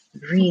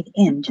 Breathe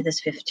into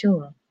this fifth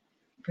tool.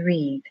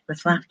 Breathe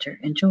with laughter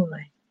and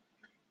joy.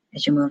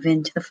 As you move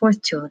into the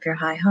fourth tool of your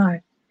high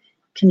heart,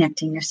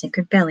 connecting your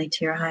sacred belly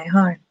to your high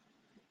heart.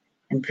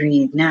 And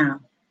breathe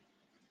now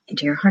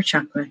into your heart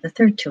chakra, the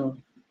third tool.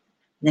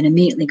 Then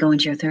immediately go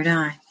into your third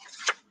eye,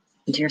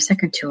 into your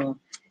second tool,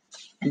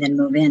 and then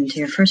move into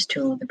your first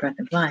tool, the breath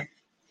of life.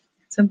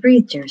 So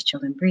breathe, dearest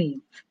children,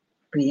 breathe.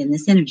 Breathe in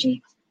this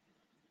energy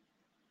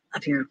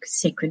of your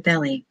sacred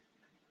belly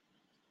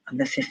of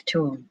the fifth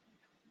tool.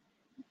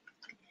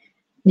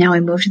 Now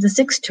I move to the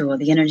sixth tool,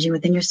 the energy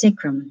within your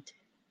sacrum.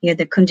 Here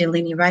the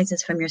kundalini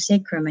rises from your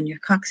sacrum and your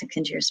coccyx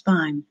into your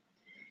spine.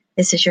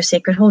 This is your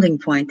sacred holding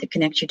point that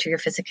connects you to your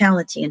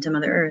physicality and to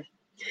Mother Earth.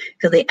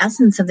 Feel the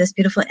essence of this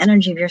beautiful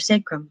energy of your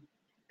sacrum.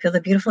 Feel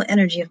the beautiful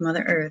energy of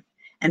Mother Earth.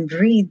 And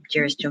breathe,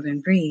 dearest children,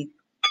 breathe.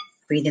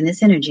 Breathe in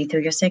this energy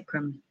through your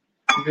sacrum.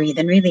 Breathe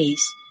and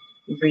release.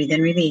 Breathe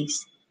and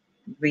release.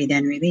 Breathe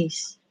and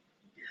release.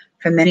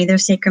 For many, their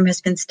sacrum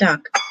has been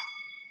stuck,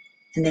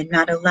 and they've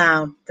not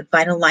allowed the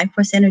vital life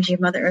force energy of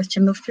Mother Earth to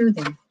move through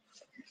them.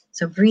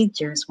 So breathe,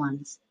 dearest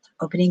ones,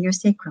 opening your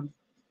sacrum,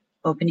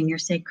 opening your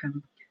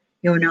sacrum.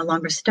 You are no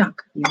longer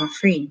stuck. You are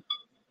free.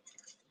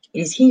 It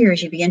is here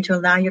as you begin to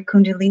allow your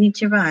kundalini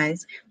to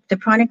rise, the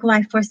pranic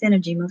life force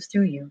energy moves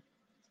through you.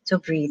 So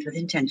breathe with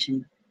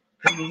intention.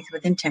 Breathe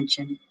with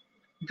intention.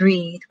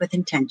 Breathe with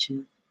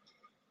intention.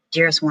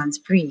 Dearest ones,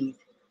 breathe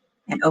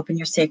and open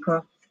your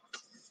sacrum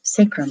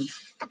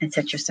and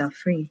set yourself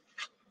free.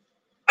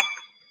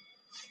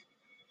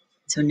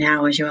 So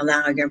now as you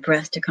allow your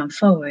breath to come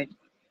forward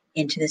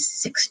into the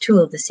sixth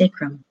tool, the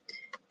sacrum,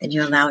 then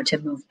you allow it to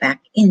move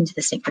back into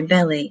the sacred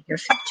belly, your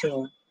fifth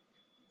tool.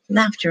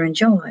 Laughter and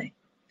joy,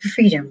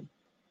 freedom,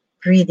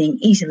 breathing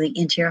easily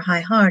into your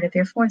high heart of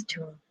your fourth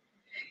tool,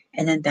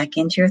 and then back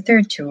into your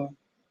third tool,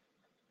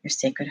 your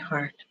sacred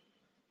heart,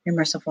 your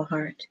merciful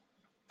heart,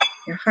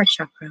 your heart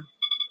chakra, and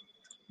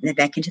then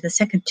back into the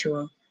second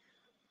tool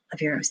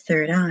of your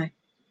third eye,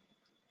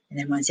 and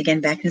then once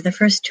again back into the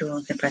first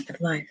tool, the breath of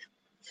life.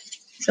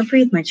 So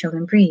breathe, my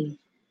children, breathe.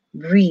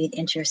 Breathe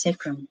into your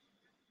sacrum.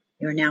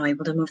 You are now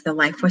able to move the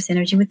life force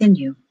energy within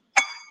you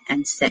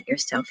and set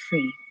yourself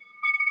free.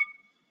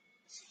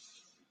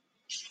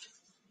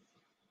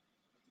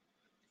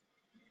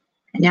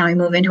 And now we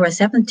move into our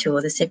seventh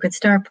tool, the sacred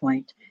star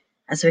point.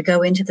 As we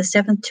go into the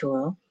seventh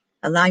tool,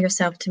 allow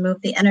yourself to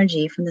move the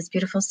energy from this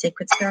beautiful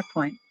sacred star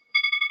point.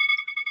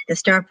 The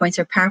star points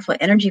are powerful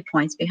energy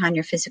points behind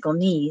your physical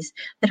knees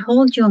that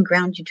hold you and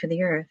ground you to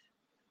the earth.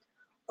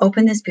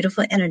 Open this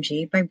beautiful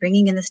energy by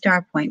bringing in the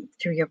star point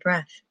through your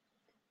breath,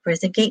 for it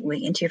is a gateway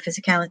into your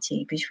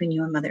physicality between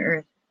you and Mother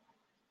Earth.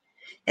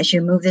 As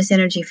you move this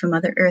energy from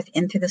Mother Earth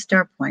in through the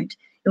star point,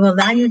 it will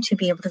allow you to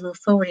be able to move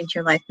forward into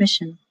your life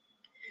mission.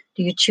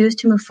 Do you choose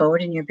to move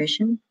forward in your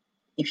vision?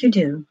 If you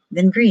do,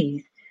 then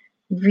breathe.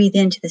 Breathe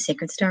into the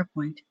sacred star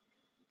point.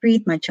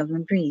 Breathe, my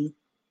children, breathe.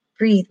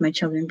 Breathe, my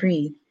children,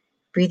 breathe.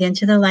 Breathe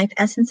into the life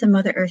essence of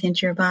Mother Earth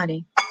into your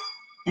body.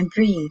 And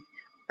breathe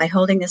by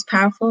holding this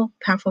powerful,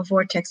 powerful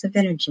vortex of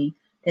energy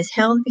that is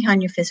held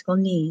behind your physical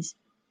knees.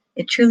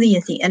 It truly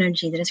is the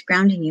energy that is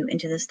grounding you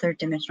into this third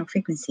dimensional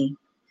frequency.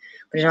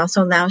 But it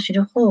also allows you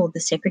to hold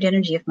the sacred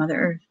energy of Mother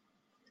Earth.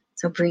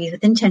 So breathe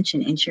with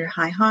intention into your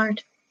high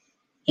heart,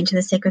 into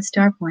the sacred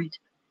star point.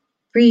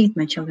 Breathe,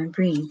 my children,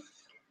 breathe.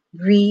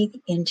 Breathe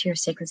into your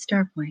sacred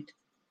star point.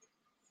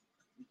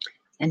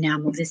 And now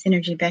move this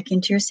energy back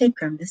into your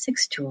sacrum, the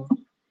sixth tool.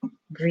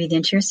 Breathe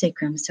into your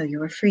sacrum so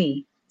you are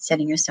free,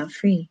 setting yourself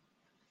free.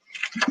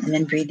 And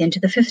then breathe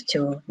into the fifth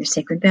tool, your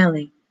sacred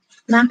belly.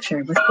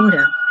 Laughter with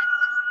Buddha.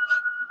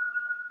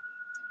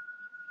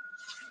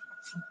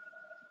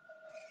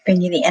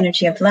 Bringing the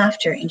energy of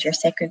laughter into your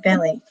sacred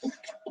belly.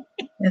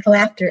 With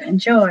laughter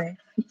and joy.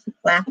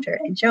 Laughter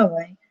and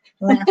joy.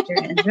 Laughter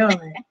and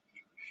joy.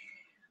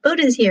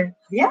 Buddha's here.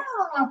 Yeah,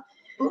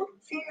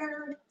 Buddha's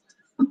here.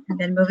 And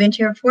then move into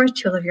your fourth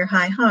tool of your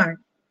high heart.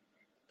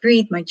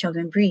 Breathe, my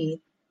children, breathe.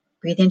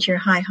 Breathe into your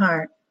high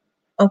heart,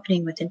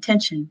 opening with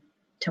intention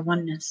to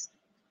oneness.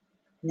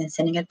 And then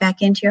sending it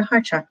back into your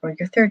heart chakra,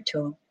 your third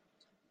tool.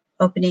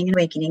 Opening and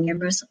awakening your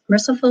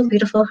merciful,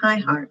 beautiful high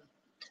heart.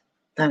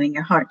 Allowing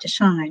your heart to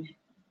shine.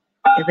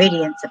 The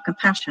radiance of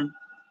compassion.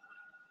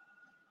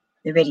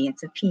 The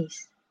radiance of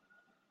peace.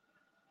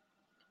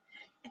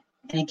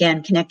 And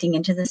again, connecting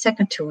into the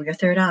second tool, your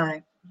third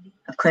eye,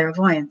 of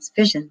clairvoyance,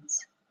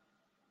 visions.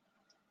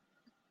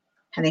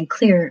 Having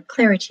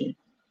clarity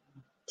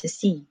to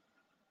see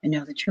and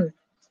know the truth.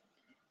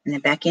 And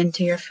then back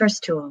into your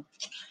first tool,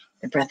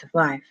 the breath of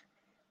life,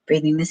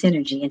 breathing this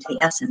energy into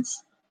the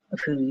essence of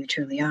who you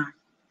truly are.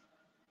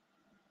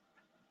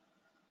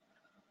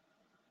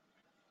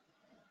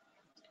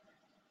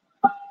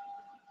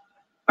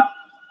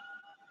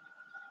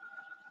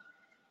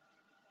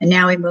 And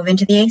now we move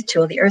into the eighth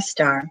tool, the earth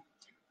star.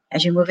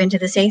 As you move into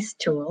this eighth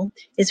tool,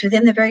 it's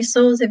within the very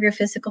soles of your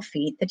physical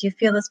feet that you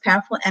feel this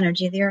powerful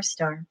energy of the earth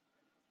star.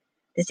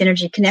 This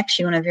energy connects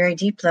you on a very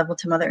deep level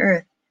to Mother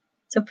Earth.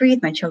 So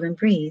breathe, my children,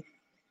 breathe.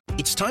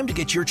 It's time to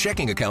get your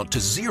checking account to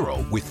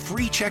zero with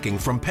free checking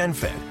from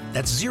PenFed.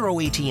 That's zero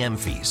ATM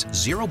fees,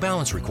 zero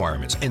balance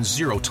requirements, and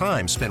zero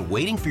time spent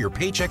waiting for your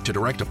paycheck to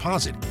direct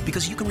deposit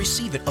because you can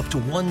receive it up to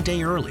 1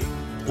 day early.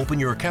 Open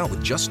your account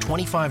with just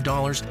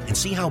 $25 and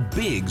see how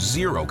big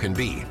zero can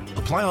be.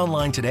 Apply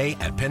online today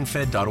at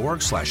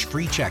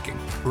PenFed.org/free checking.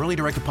 Early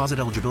direct deposit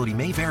eligibility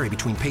may vary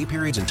between pay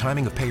periods and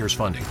timing of payers'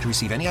 funding. To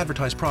receive any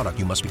advertised product,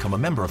 you must become a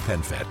member of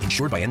PenFed,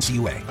 insured by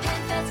NCUA.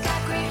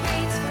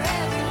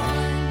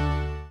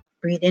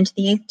 Breathe into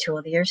the eighth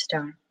tool, the earth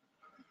star.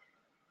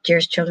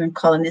 Dearest children,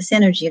 call in this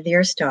energy of the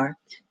earth star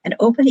and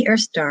open the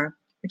earth star,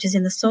 which is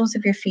in the soles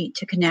of your feet,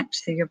 to connect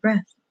through your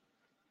breath.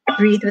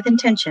 Breathe with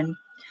intention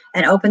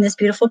and open this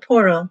beautiful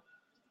portal.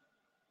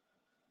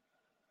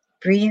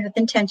 Breathe with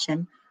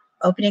intention,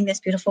 opening this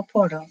beautiful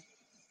portal.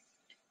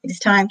 It is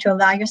time to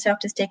allow yourself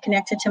to stay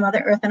connected to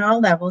Mother Earth on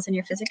all levels in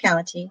your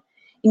physicality,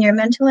 in your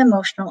mental,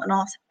 emotional, and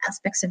all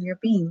aspects of your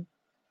being.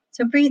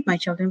 So breathe, my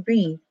children,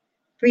 breathe.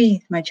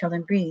 Breathe, my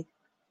children, breathe.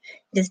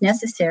 It is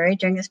necessary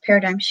during this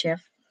paradigm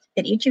shift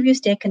that each of you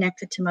stay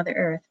connected to Mother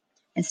Earth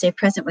and stay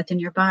present within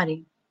your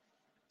body.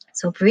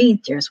 So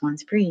breathe, dearest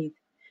ones, breathe.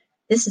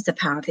 This is the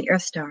power of the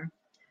Earth Star.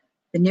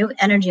 The new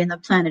energy in the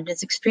planet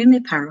is extremely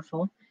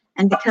powerful,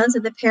 and because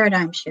of the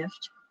paradigm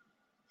shift,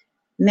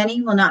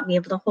 many will not be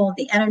able to hold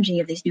the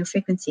energy of these new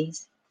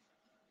frequencies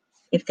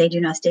if they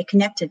do not stay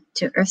connected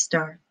to Earth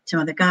Star, to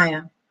Mother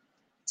Gaia.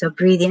 So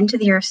breathe into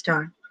the Earth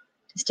Star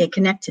to stay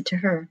connected to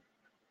her.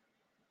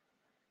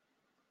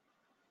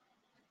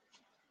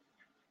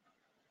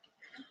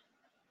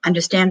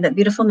 Understand that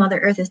beautiful Mother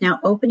Earth is now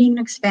opening and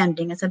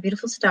expanding as a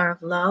beautiful star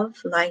of love,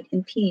 light,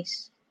 and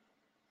peace.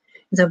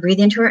 And so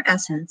breathe into her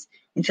essence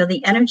and feel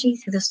the energy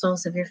through the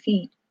soles of your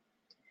feet.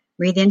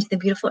 Breathe into the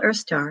beautiful Earth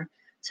Star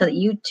so that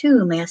you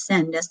too may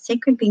ascend as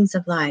sacred beings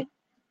of light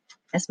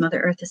as Mother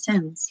Earth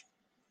ascends.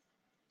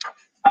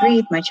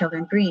 Breathe, my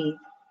children, breathe.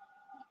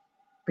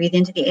 Breathe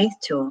into the 8th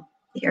tool,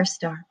 the Earth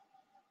Star.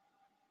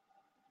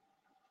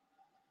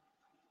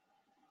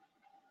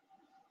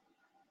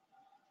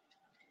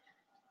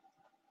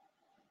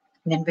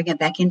 And then bring it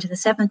back into the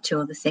 7th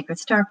tool, the Sacred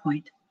Star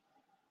Point.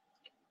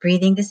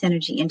 Breathing this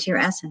energy into your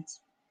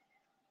essence.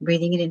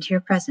 Breathing it into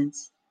your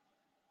presence.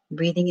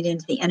 Breathing it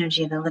into the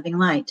energy of the living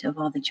light of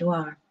all that you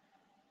are.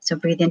 So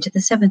breathe into the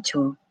 7th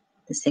tool,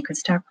 the Sacred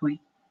Star Point.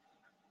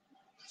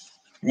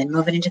 And then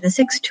move it into the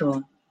 6th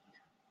tool,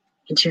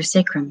 into your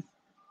sacrum,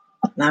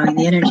 allowing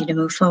the energy to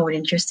move forward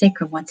into your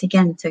sacrum once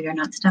again so you're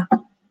not stuck.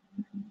 And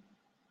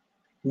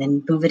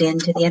then move it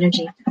into the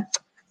energy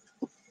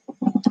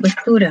with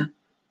Buddha,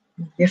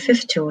 your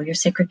 5th tool, your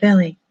sacred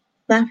belly.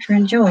 Laughter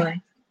and joy,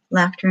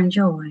 laughter and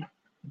joy,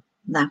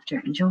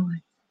 laughter and joy.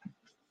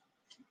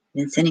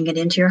 Then sending it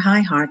into your high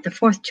heart, the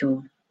 4th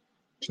tool,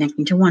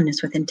 connecting to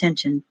oneness with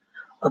intention,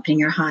 opening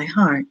your high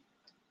heart,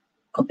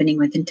 opening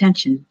with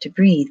intention to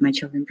breathe, my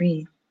children,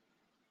 breathe.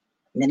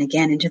 And then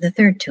again into the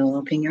 3rd tool,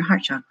 opening your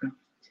heart chakra,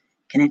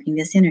 connecting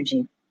this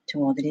energy to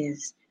all that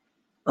is,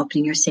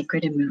 opening your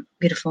sacred and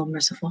beautiful,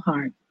 merciful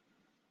heart,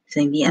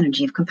 feeling the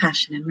energy of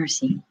compassion and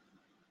mercy.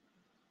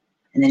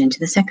 And then into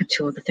the 2nd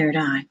tool, the 3rd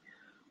eye.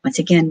 Once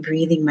again,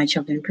 breathing, my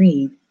children,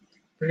 breathe.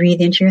 Breathe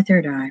into your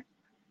 3rd eye.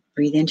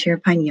 Breathe into your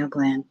pineal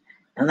gland,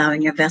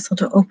 allowing your vessel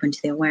to open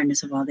to the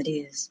awareness of all that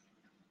is.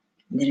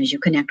 And then as you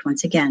connect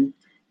once again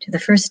to the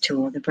 1st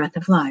tool, the breath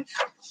of life,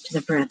 to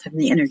the breath of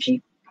the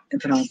energy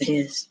of all that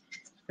is.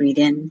 Breathe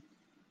in,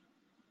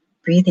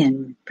 breathe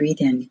in, breathe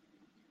in,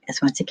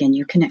 as once again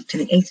you connect to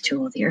the 8th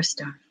tool, the Earth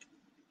Star.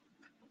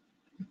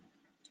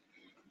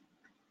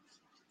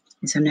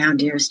 And so now,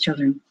 dearest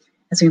children,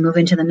 as we move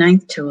into the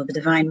 9th tool, the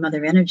Divine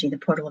Mother Energy, the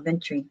portal of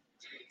entry,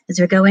 as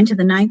we go into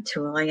the 9th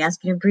tool, I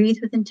ask you to breathe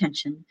with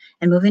intention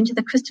and move into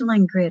the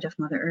crystalline grid of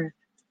Mother Earth,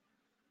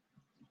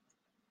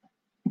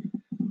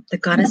 the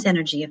goddess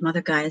energy of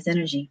Mother Gaia's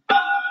energy.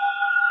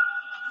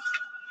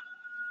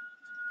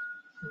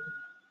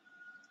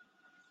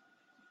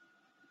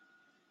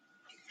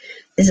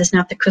 This is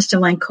not the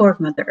crystalline core of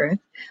Mother Earth,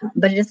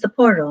 but it is the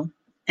portal,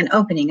 an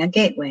opening, a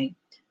gateway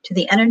to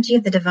the energy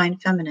of the Divine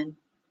Feminine.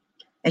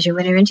 As you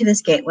enter into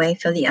this gateway,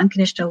 feel the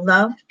unconditional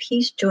love,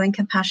 peace, joy, and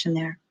compassion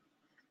there.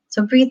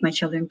 So breathe, my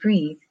children,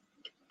 breathe.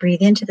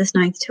 Breathe into this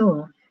 9th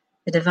tool,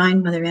 the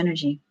Divine Mother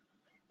Energy,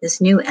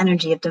 this new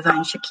energy of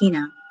Divine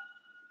Shekinah,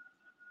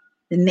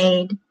 the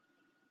maiden,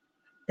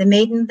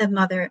 the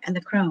mother, and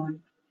the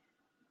crone,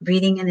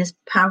 breathing in this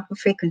powerful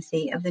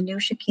frequency of the new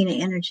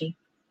Shekinah energy,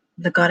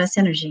 the goddess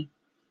energy.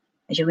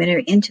 As you enter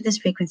into this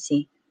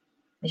frequency,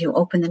 as you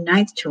open the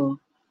 9th tool,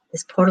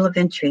 this portal of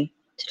entry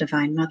to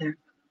Divine Mother.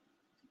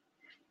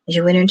 As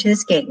you enter into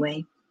this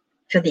gateway,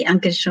 feel the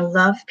unconditional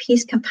love,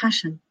 peace,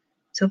 compassion.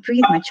 So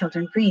breathe, my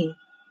children, breathe.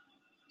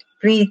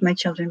 Breathe, my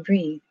children,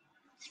 breathe.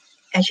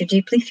 As you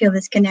deeply feel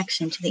this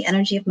connection to the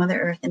energy of Mother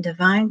Earth and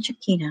Divine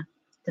Shekinah,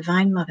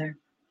 Divine Mother,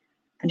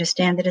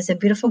 understand that it is a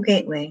beautiful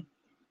gateway.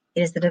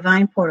 It is the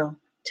divine portal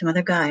to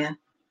Mother Gaia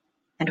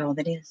and all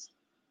that is.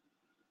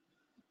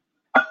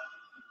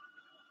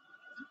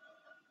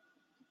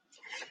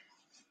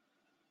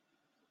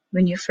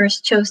 When you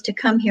first chose to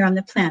come here on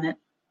the planet,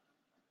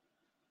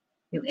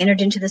 you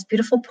entered into this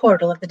beautiful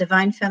portal of the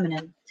Divine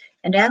Feminine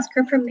and asked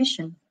her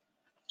permission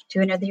to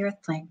enter the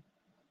earth plane.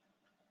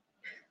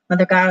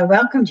 Mother Gaia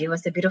welcomed you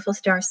as the beautiful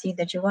star seed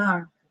that you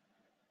are.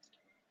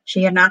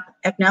 She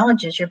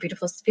acknowledges your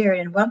beautiful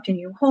spirit and welcomes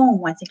you home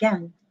once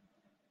again.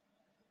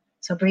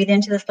 So breathe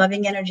into this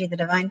loving energy, the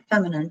Divine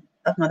Feminine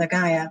of Mother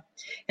Gaia,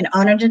 and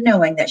honor to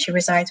knowing that she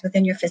resides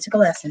within your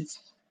physical essence.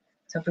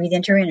 So breathe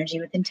into her energy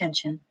with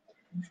intention.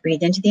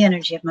 Breathe into the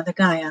energy of Mother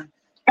Gaia,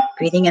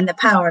 breathing in the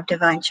power of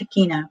Divine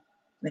Shekinah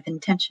with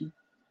intention.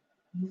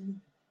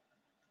 And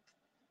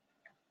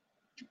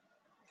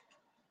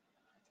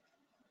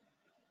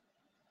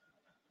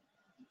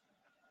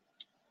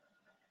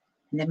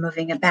then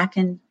moving it back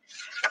in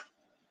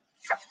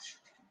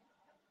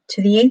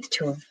to the 8th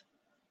tool,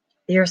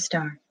 the Earth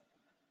Star,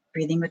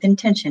 breathing with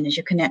intention as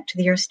you connect to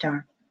the Earth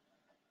Star,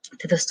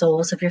 to the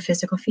soles of your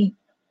physical feet.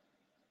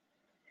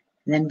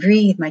 And then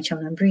breathe, my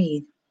children,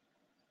 breathe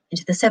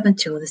into the 7th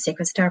tool, the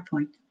Sacred Star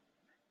Point.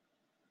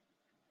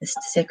 This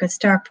Sacred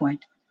Star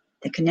Point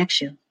that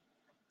connects you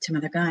to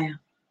Mother Gaia.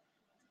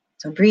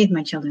 So breathe,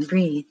 my children,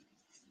 breathe.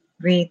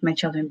 Breathe, my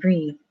children,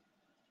 breathe.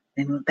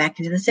 Then move back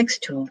into the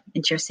sixth tool,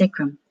 into your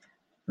sacrum,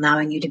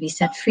 allowing you to be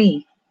set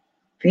free,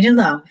 free to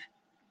love,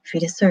 free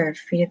to serve,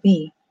 free to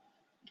be.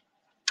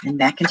 And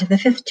back into the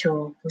fifth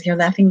tool with your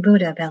laughing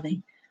Buddha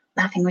belly,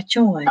 laughing with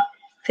joy,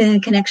 feeling the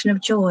connection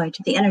of joy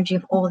to the energy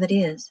of all that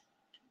is,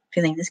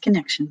 feeling this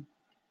connection,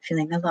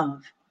 feeling the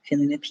love,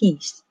 feeling the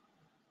peace.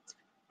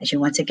 As you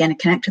once again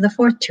connect to the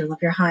fourth tool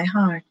of your high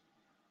heart,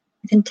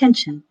 with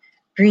intention,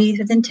 breathe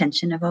with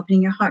intention of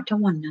opening your heart to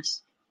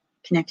oneness,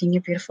 connecting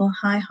your beautiful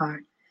high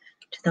heart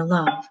to the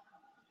love,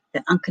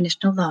 the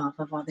unconditional love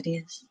of all that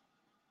is.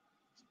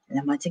 And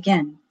then once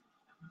again,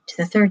 to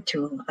the third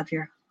tool of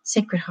your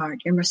sacred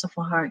heart, your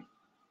merciful heart,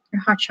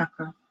 your heart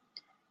chakra.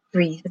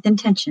 Breathe with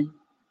intention,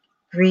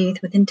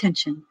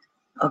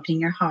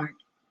 opening your heart,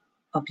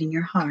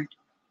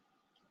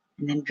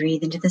 and then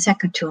breathe into the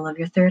second tool of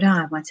your third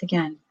eye once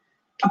again,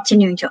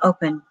 continuing to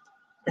open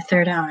the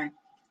third eye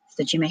so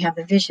that you may have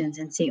the visions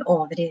and see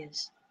all that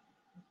is.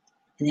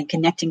 And then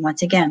connecting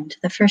once again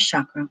to the first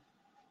chakra,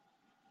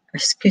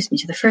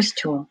 to the first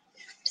tool,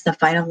 to the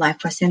vital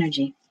life force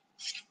energy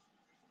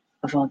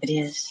of all that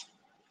is.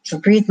 So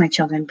breathe, my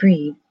children,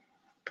 breathe.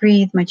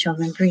 Breathe, my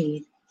children,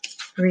 breathe.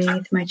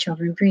 Breathe, my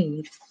children,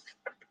 breathe.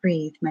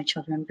 Breathe, my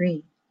children,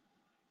 breathe.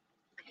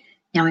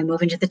 Now we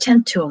move into the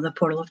 10th tool, the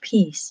portal of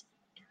peace.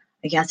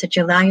 I ask that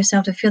you allow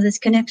yourself to feel this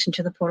connection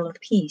to the portal of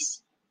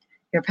peace.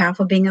 You're a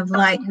powerful being of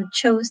light who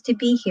chose to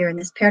be here in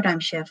this paradigm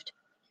shift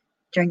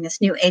during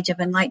this new age of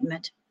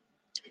enlightenment.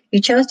 You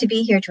chose to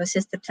be here to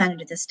assist the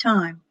planet at this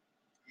time.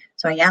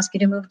 So I ask you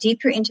to move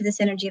deeper into this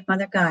energy of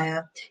Mother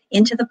Gaia,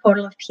 into the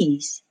portal of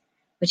peace,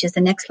 which is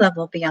the next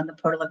level beyond the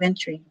portal of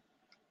entry.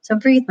 So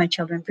breathe, my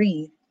children,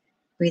 breathe.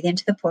 Breathe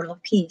into the portal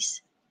of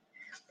peace.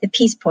 The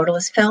peace portal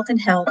is felt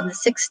and held in the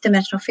 6th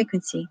dimensional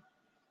frequency.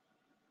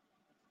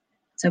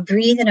 So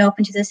breathe and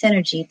open to this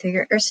energy through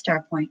your Earth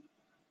star point.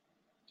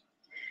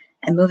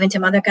 And move into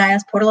Mother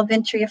Gaia's portal of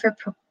entry of her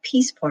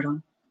peace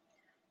portal.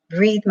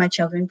 Breathe, my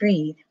children,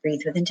 breathe.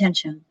 Breathe with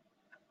intention.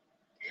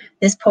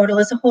 This portal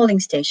is a holding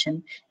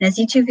station, and as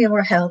each of you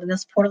were held in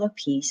this portal of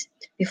peace,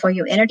 before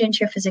you entered into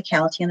your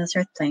physicality on this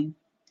earth plane,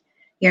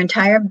 your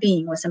entire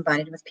being was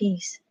embodied with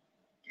peace.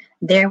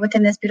 There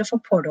within this beautiful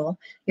portal,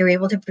 you're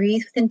able to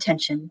breathe with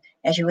intention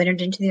as you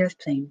entered into the earth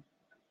plane.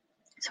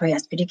 So I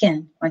ask you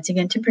again, once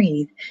again, to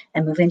breathe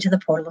and move into the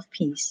portal of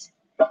peace.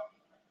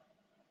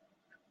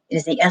 It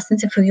is the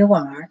essence of who you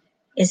are,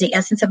 is the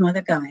essence of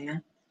Mother Gaia,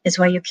 is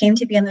why you came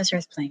to be on this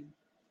earth plane.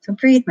 So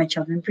breathe, my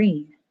children,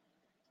 breathe.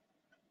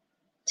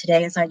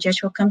 Today, as I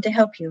just will come to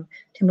help you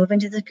to move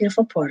into this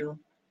beautiful portal,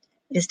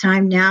 it is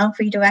time now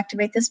for you to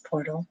activate this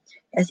portal,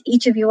 as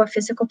each of you are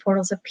physical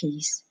portals of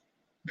peace.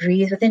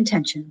 Breathe with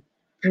intention,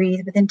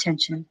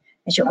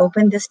 as you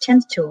open this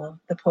 10th tool,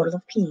 the portal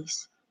of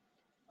peace.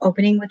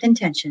 Opening with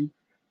intention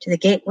to the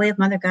gateway of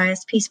Mother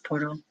Gaia's peace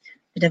portal,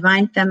 the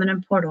divine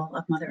feminine portal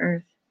of Mother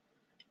Earth.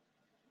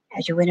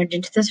 As you entered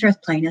into this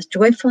earth plane as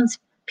joyful and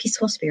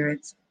peaceful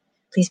spirits,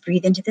 please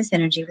breathe into this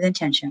energy with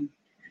intention,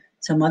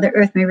 so Mother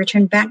Earth may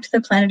return back to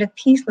the planet of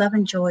peace, love,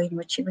 and joy in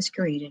which she was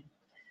created.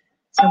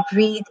 So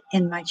breathe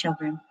in, my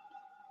children.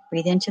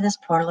 Breathe into this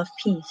portal of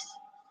peace.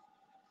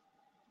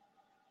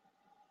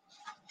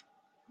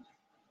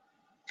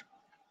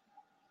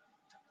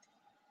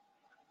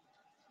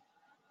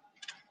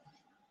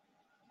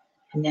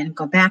 And then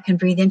go back and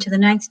breathe into the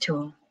 9th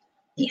tool,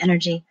 the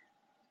energy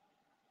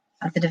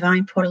of the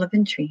divine portal of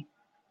entry,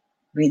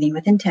 breathing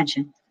with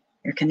intention,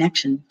 your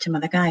connection to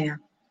Mother Gaia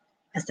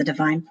as the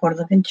divine portal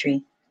of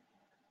entry.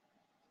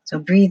 So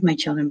breathe, my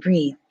children,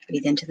 breathe.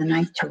 Breathe into the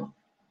 9th tool.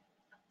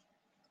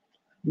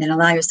 And then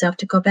allow yourself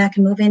to go back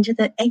and move into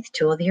the 8th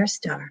tool, the Earth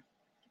Star.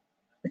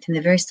 Within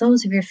the very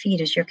soles of your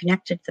feet as you're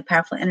connected to the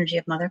powerful energy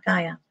of Mother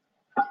Gaia,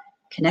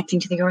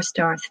 connecting to the Earth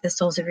Star through the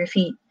soles of your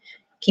feet,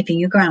 keeping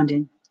you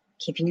grounded,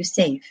 keeping you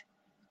safe,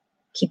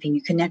 keeping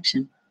you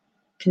connected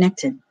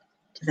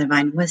to the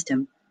divine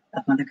wisdom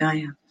of Mother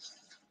Gaia.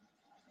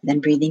 Then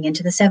breathing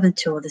into the 7th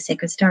tool, the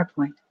sacred star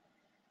point,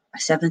 a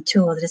 7th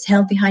tool that is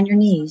held behind your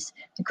knees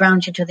to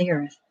ground you to the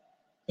earth.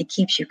 It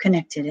keeps you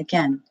connected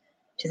again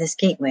to this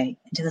gateway,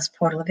 into this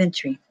portal of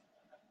entry,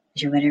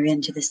 as you enter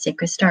into the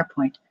sacred star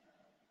point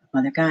of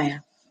Mother Gaia.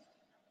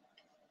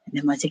 And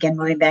then once again,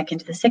 moving back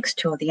into the 6th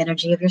tool, the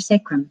energy of your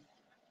sacrum,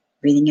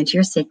 breathing into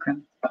your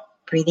sacrum,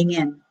 breathing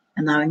in,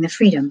 allowing the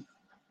freedom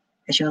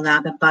as you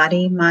allow the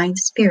body, mind,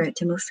 spirit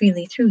to move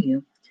freely through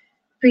you.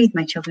 Breathe,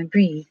 my children,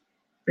 breathe.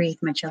 Breathe,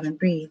 my children,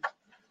 breathe.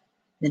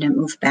 Then it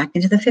moves back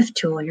into the 5th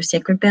tool, your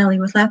sacred belly,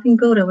 with laughing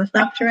Buddha, with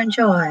laughter and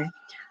joy.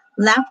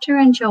 Laughter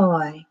and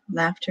joy,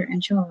 laughter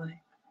and joy.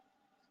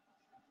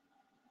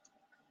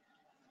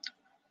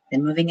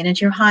 Then moving it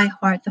into your high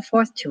heart, the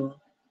 4th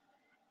tool.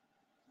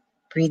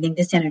 Breathing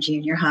this energy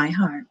in your high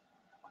heart.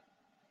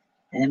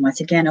 And then once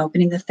again,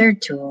 opening the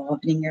 3rd tool,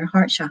 opening your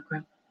heart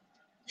chakra,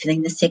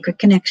 feeling the sacred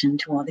connection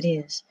to all that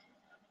is,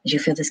 as you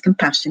feel this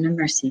compassion and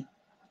mercy,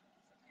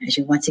 as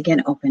you once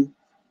again open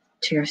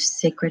to your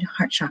sacred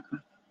heart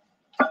chakra.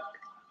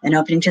 Then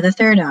opening to the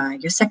 3rd eye,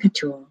 your 2nd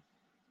tool,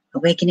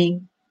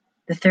 awakening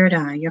the third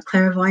eye, your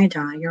clairvoyant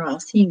eye, your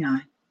all-seeing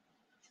eye.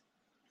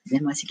 And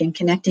then once again,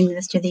 connecting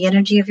this to the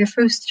energy of your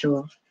first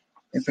jewel,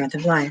 the breath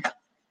of life,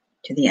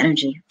 to the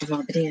energy of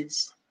all that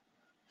is.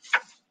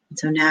 And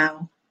so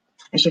now,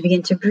 as you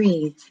begin to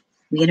breathe,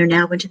 we enter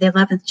now into the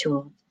 11th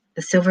jewel,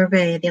 the silver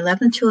ray, the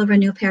 11th jewel of our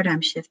new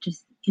paradigm shift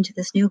into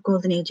this new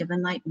golden age of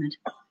enlightenment.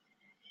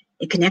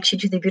 It connects you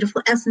to the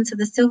beautiful essence of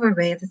the silver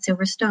ray of the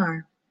silver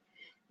star.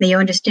 May you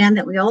understand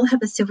that we all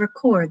have a silver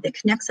cord that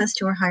connects us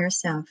to our higher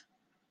self.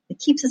 It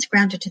keeps us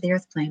grounded to the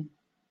earth plane.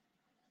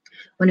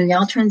 When we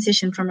all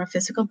transition from our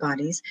physical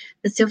bodies,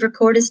 the silver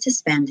cord is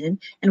suspended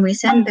and we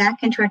ascend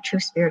back into our true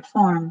spirit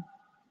form.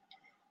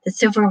 The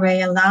silver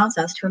ray allows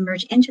us to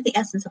emerge into the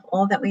essence of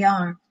all that we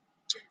are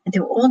and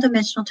through all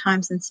dimensional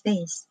times and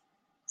space.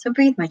 So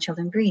breathe, my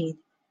children, breathe.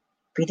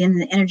 Breathe in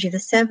the energy of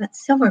the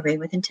silver ray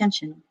with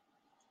intention.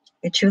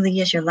 It truly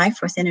is your life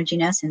force energy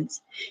in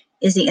essence.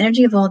 It is the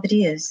energy of all that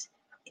is.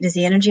 It is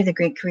the energy of the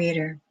great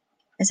creator.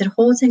 As it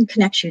holds and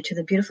connects you to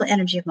the beautiful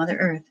energy of Mother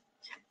Earth,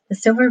 the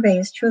silver ray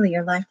is truly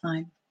your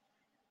lifeline.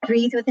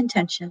 Breathe with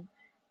intention.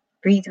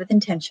 Breathe with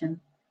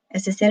intention,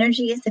 as this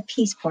energy is the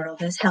peace portal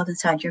that is held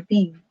inside your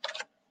being.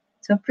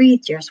 So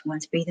breathe, dearest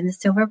ones. Breathe in the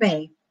silver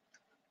ray,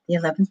 the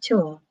 11th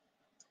jewel,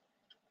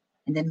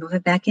 and then move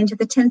it back into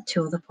the 10th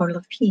jewel, the portal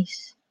of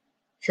peace,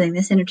 feeling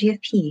this energy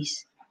of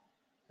peace,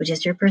 which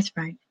is your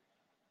birthright.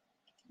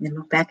 And then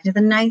move back into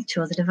the 9th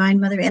jewel, the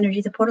divine mother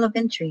energy, the portal of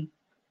entry,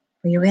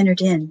 where you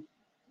entered in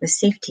with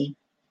safety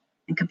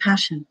and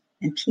compassion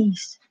and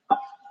peace.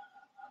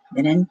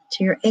 Then into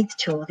your 8th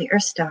jewel, the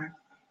earth star,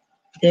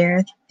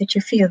 there that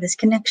you feel this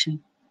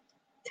connection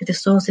through the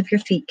soles of your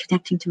feet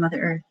connecting to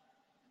Mother Earth.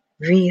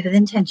 Breathe with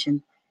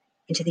intention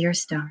into the earth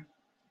star.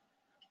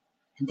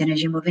 And then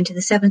as you move into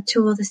the 7th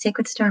jewel, the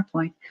sacred star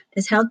point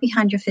that's held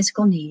behind your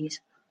physical knees,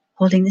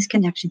 holding this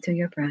connection through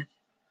your breath.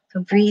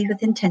 So breathe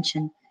with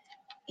intention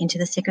into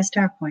the sacred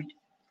star point.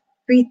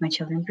 Breathe, my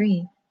children,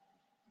 breathe.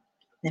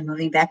 Then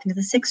moving back into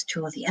the 6th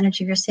jewel, the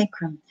energy of your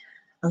sacrum,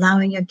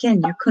 allowing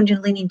again your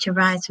kundalini to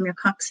rise from your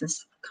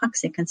coccyx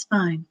and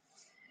spine.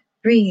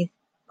 Breathe,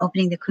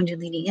 opening the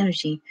kundalini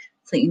energy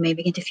so that you may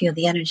begin to feel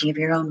the energy of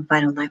your own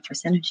vital life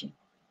force energy,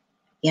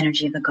 the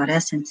energy of the God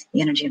essence,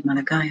 the energy of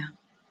Mother Gaia.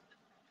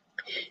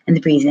 And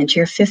then breathe into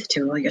your 5th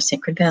jewel, your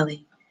sacred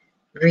belly.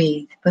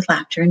 Breathe with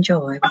laughter and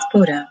joy with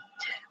Buddha.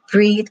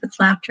 Breathe with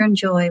laughter and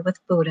joy with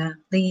Buddha.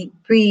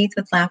 Breathe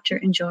with laughter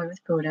and joy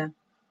with Buddha.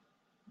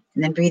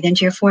 And then breathe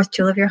into your 4th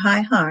jewel of your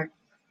high heart.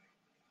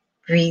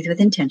 Breathe with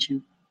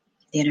intention,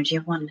 the energy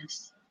of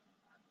oneness.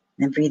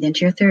 And then breathe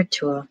into your 3rd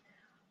jewel,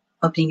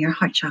 opening your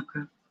heart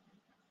chakra.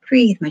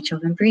 Breathe, my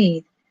children,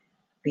 breathe.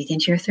 Breathe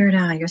into your 3rd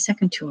eye, your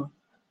 2nd jewel,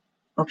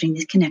 opening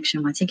this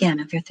connection once again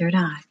of your 3rd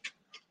eye.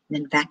 And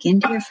then back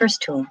into your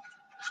 1st jewel,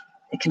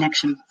 the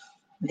connection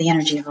of the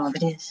energy of all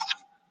that is.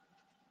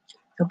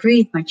 So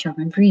breathe, my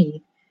children,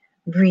 breathe.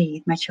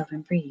 Breathe, my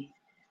children, breathe.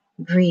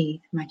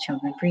 Breathe, my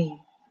children, breathe.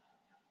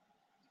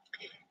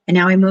 And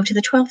now we move to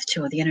the 12th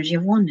tool, the energy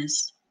of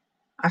oneness,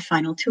 our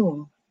final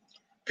tool.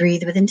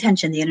 Breathe with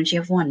intention, the energy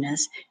of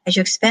oneness, as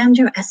you expand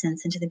your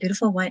essence into the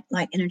beautiful white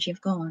light energy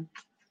of God.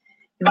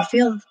 You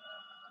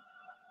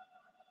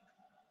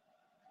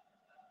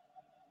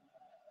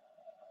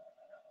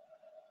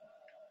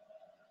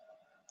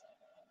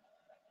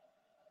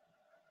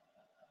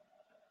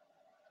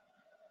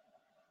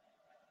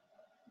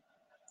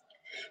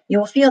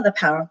will feel the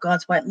power of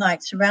God's white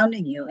light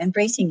surrounding you,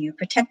 embracing you,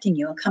 protecting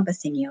you,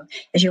 encompassing you,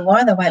 as you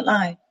are the white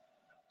light.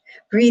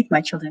 Breathe,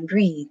 my children,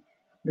 breathe.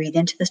 Breathe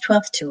into this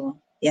 12th tool,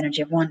 the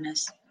energy of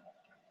oneness.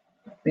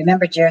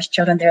 Remember, dearest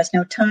children, there is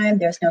no time,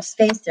 there is no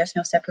space, there is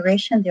no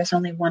separation, there is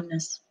only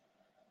oneness.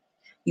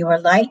 You are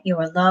light, you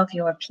are love,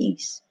 you are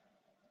peace.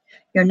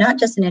 You're not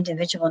just an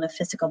individual in a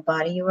physical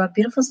body, you are a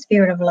beautiful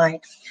spirit of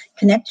light,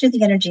 connected to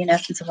the energy and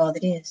essence of all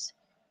that is.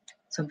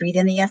 So breathe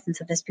in the essence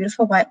of this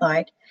beautiful white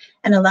light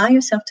and allow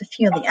yourself to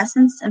feel the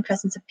essence and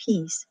presence of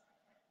peace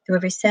through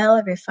every cell,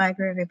 every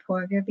fiber, every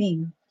pore of your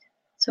being.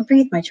 So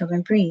breathe, my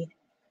children, breathe.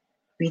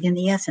 Breathe in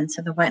the essence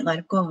of the white light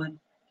of God.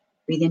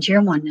 Breathe into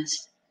your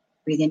oneness.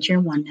 Breathe into your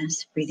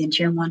oneness. Breathe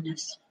into your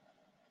oneness.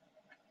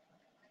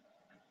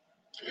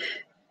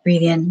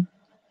 Breathe in,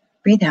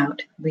 breathe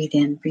out, breathe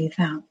in, breathe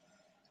out.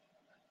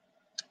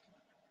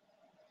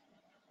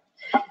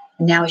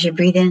 And now as you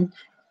breathe in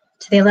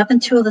to the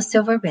 11th tool, the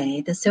silver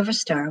ray, the silver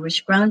star,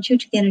 which grounds you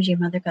to the energy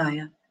of Mother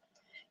Gaia,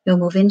 you'll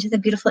move into the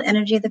beautiful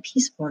energy of the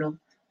peace portal,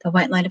 the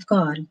white light of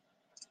God,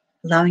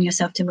 allowing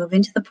yourself to move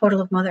into the portal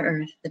of Mother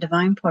Earth, the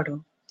divine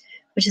portal,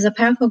 which is a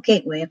powerful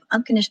gateway of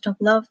unconditional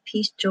love,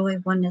 peace, joy,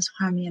 oneness,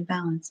 harmony, and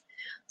balance.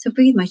 So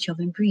breathe, my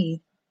children, breathe.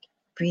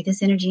 Breathe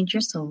this energy into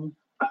your soul.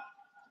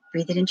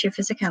 Breathe it into your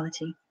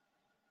physicality.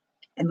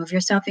 And move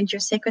yourself into your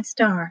sacred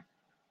star.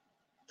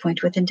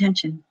 Point with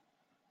intention.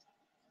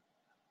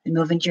 Then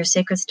move into your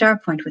sacred star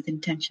point with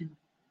intention.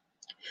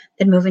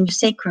 Then move into your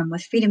sacrum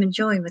with freedom and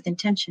joy with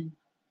intention.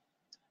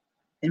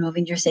 Then move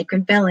into your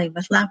sacred belly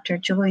with laughter,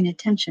 joy, and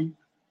intention.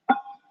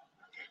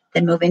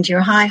 Then move into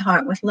your high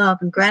heart with love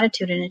and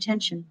gratitude and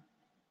intention.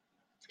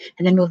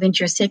 And then move into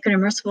your sacred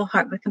and merciful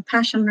heart with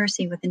compassion,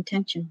 mercy, with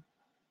intention.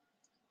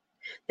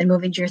 Then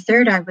move into your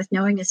third eye with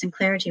knowingness and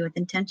clarity with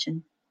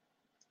intention.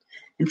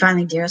 And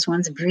finally, dearest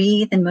ones,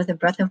 breathe and move the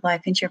breath of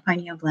life into your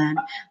pineal gland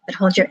that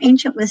holds your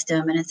ancient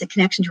wisdom and is a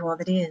connection to all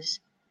that is.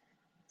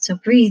 So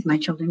breathe, my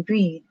children,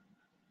 breathe.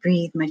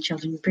 Breathe, my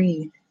children,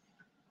 breathe.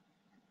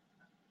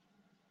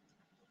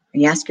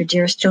 We ask your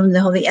dearest children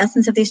to hold the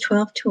essence of these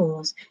 12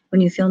 tools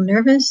when you feel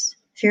nervous,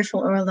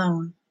 fearful, or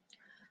alone.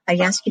 I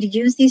ask you to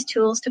use these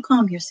tools to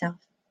calm yourself.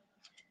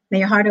 May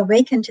your heart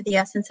awaken to the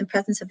essence and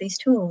presence of these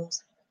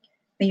tools.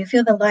 May you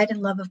feel the light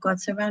and love of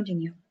God surrounding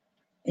you.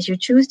 As you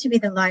choose to be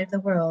the light of the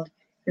world,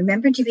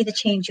 remember to be the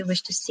change you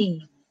wish to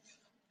see.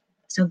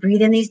 So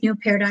breathe in these new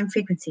paradigm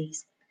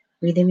frequencies.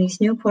 Breathe in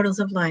these new portals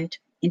of light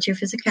into your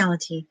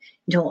physicality,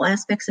 into all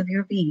aspects of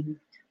your being.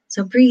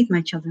 So breathe,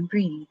 my children,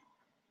 breathe.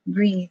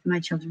 Breathe, my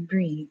children,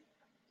 breathe.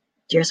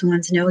 Dearest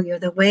ones, know you're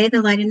the way,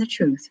 the light, and the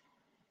truth.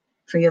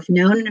 For you have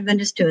known and have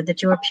understood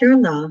that you are pure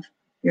love,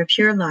 you're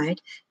pure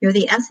light, you're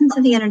the essence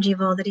of the energy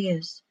of all that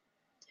is.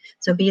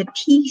 So be at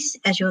peace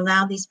as you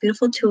allow these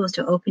beautiful tools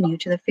to open you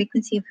to the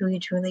frequency of who you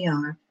truly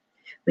are,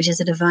 which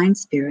is a divine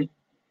spirit.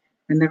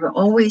 Remember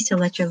always to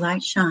let your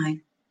light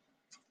shine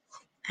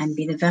and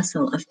be the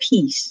vessel of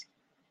peace.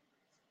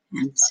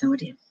 And so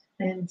it is.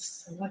 And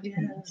so it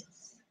is.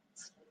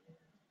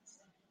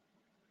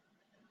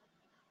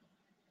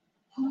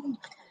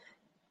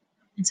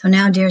 And so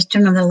now, dearest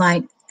children of the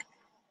light,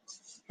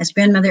 as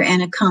Grandmother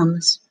Anna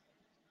comes,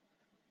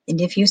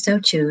 and if you so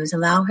choose,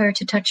 allow her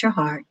to touch your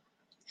heart,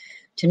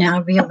 to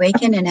now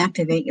reawaken and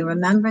activate your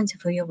remembrance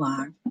of who you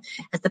are.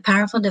 As the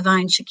powerful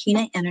divine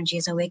Shekinah energy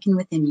is awakened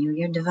within you,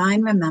 your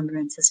divine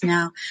remembrance is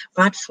now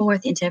brought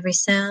forth into every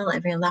cell,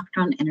 every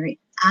electron, every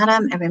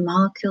atom, every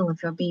molecule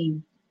of your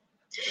being.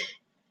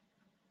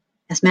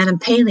 As Madame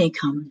Pele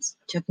comes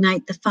to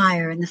ignite the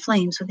fire and the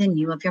flames within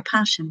you of your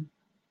passion,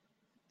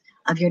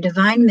 of your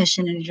divine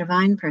mission and your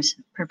divine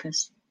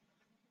purpose.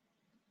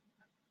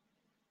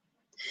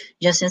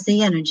 Just as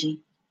the energy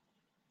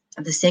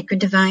of the sacred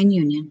divine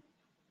union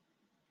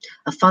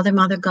of Father,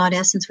 Mother, God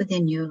essence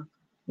within you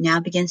now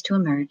begins to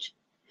emerge,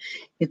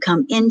 you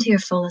come into your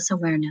fullest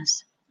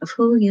awareness of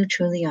who you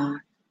truly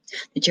are,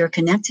 that you're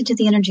connected to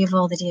the energy of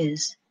all that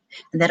is,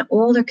 and that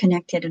all are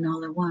connected and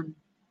all are one.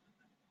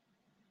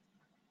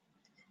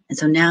 And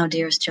so now,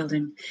 dearest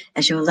children,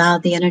 as you allow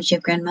the energy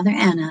of Grandmother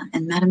Anna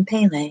and Madame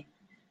Pele,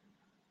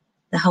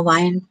 the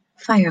Hawaiian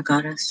fire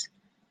goddess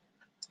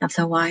of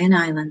the Hawaiian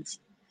Islands,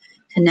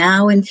 to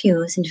now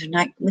infuse and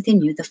unite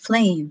within you the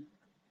flame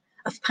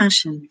of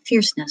passion,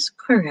 fierceness,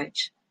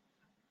 courage,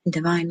 and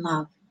divine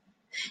love.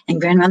 And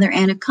Grandmother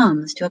Anna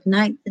comes to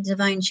ignite the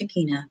divine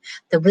Shekinah,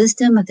 the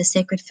wisdom of the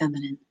sacred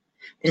feminine,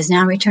 that is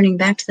now returning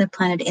back to the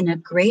planet in a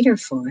greater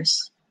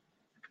force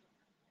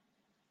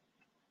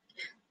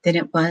than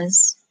it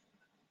was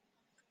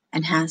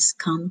and has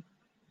come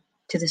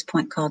to this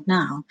point called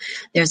now.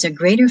 There's a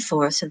greater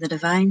force of the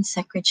divine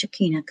sacred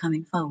Shekinah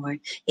coming forward.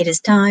 It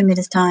is time, it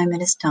is time,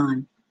 it is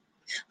time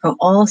for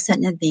all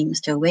sentient beings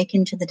to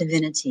awaken to the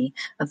divinity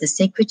of the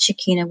sacred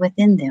Shekinah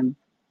within them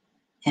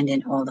and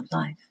in all of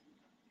life.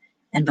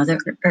 And Mother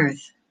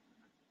Earth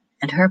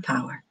and her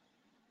power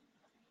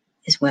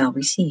is well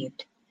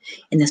received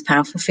in this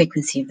powerful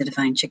frequency of the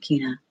divine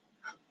Shekinah.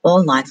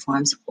 All life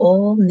forms,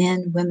 all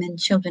men, women,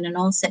 children, and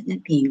all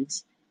sentient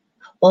beings,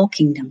 all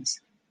kingdoms,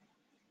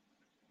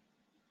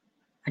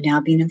 are now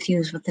being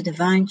infused with the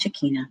divine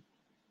Shekinah.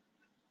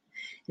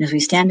 And as we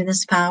stand in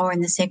this power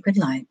and the sacred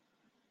light,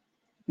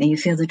 may you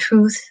feel the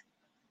truth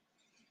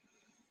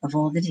of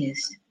all that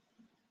is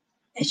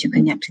as you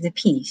connect to the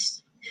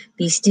peace.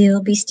 Be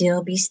still, be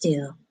still, be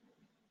still,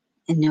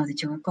 and know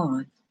that you are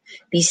God.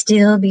 Be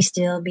still, be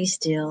still, be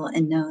still,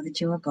 and know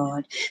that you are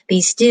God.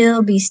 Be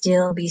still, be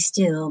still, be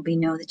still,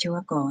 know that you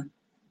are God.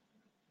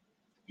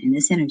 In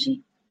this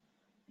energy,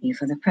 you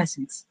feel the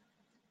presence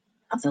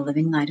of the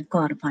living light of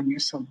God upon your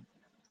soul.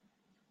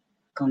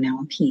 Go now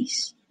in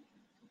peace.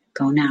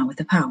 Go now with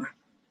the power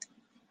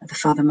of the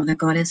Father, Mother,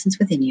 God essence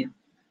within you,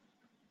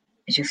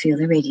 as you feel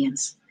the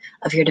radiance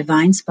of your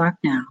divine spark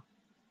now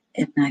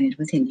ignited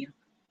within you.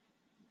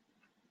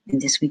 In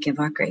this we give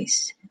our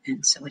grace,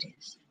 and so it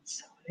is.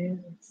 So it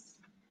is.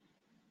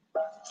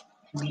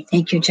 We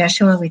thank you,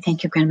 Joshua. We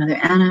thank you, Grandmother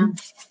Anna.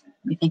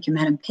 We thank you,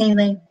 Madame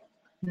Pele.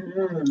 We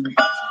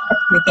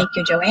thank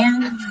you,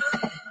 Joanne.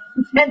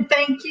 And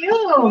thank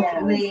you,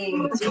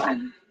 Lee.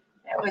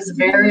 That was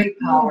very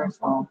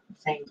powerful.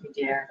 Thank you,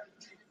 dear.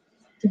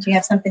 Did you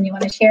have something you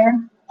want to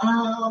share?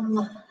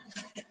 What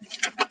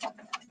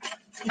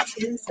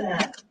is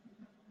that?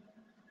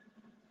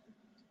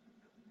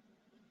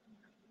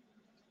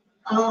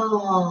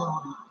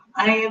 Oh,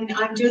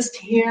 I'm just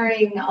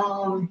hearing,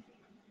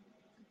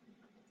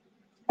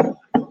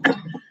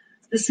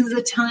 this is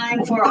a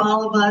time for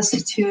all of us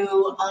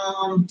to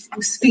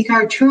speak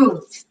our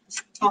truth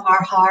from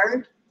our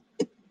heart.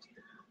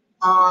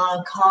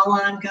 Call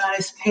on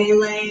Goddess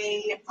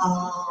Pele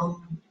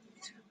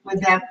with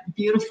that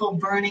beautiful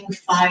burning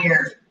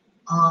fire.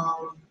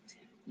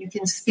 You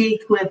can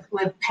speak with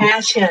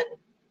passion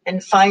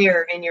and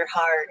fire in your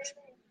heart.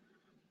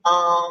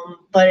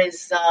 But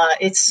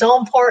it's so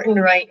important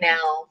right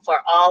now for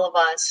all of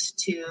us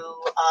to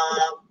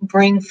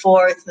bring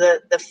forth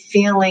the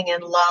feeling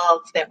and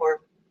love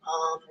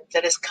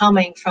that is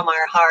coming from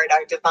our heart,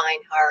 our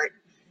divine heart,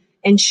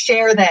 and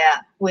share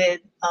that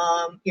with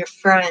your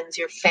friends,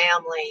 your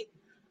family,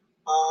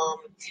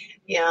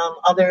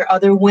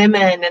 other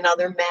women and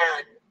other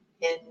men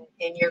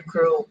in your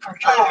group,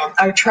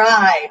 our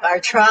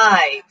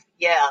tribe.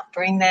 Yeah,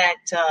 bring that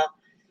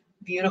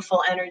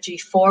beautiful energy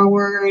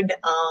forward.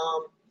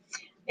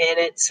 And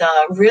it's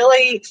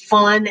really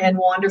fun and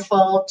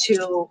wonderful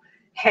to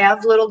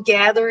have little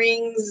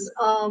gatherings,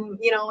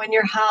 in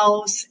your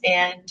house,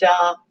 and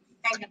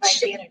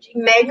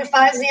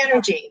magnifies the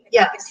energy.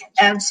 Yes,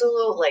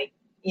 absolutely.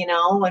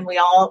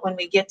 When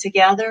we get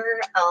together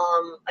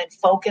and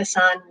focus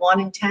on one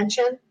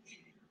intention,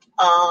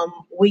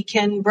 we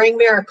can bring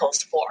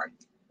miracles forth.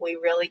 We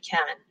really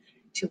can,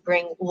 to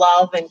bring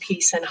love and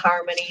peace and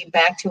harmony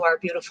back to our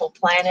beautiful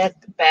planet,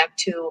 back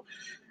to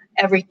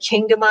every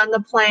kingdom on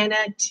the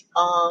planet,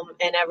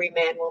 and every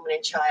man, woman,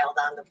 and child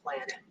on the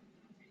planet.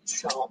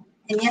 So.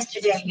 And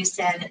yesterday you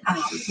said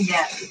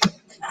that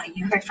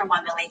you heard from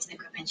one of the ladies in the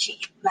group, and she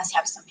must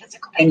have some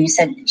physical pain. You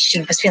said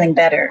she was feeling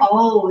better.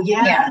 Oh,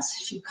 yes. Yeah.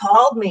 She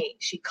called me.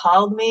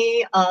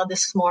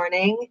 This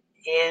morning,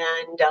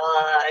 and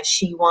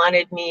she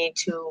wanted me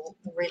to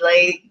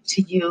relay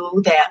to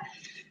you that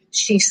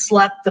she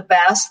slept the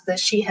best that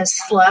she has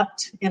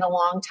slept in a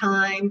long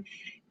time.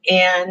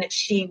 And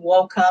she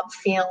woke up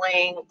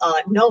feeling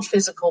no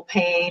physical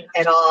pain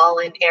at all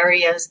in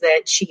areas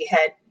that she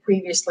had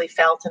previously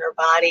felt in her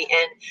body.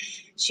 And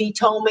she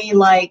told me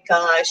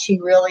she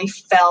really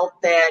felt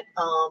that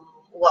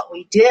what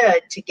we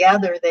did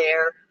together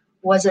there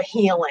was a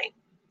healing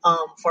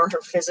for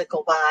her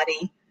physical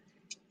body.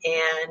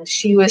 And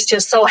she was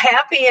just so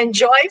happy and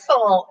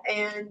joyful.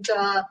 And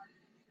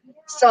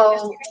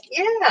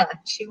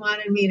she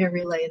wanted me to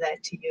relay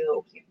that to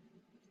you.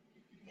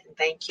 And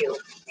thank you.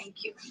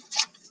 Thank you.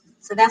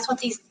 So that's what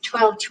these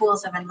 12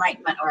 tools of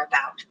enlightenment are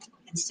about.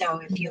 And so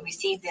if you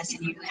receive this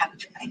and you have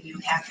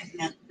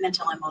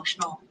mental,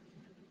 emotional,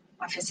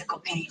 or physical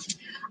pain,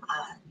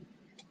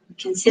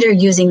 consider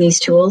using these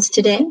tools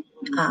today.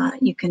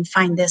 You can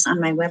find this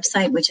on my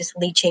website, which is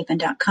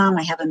leechapin.com.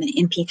 I have them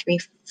in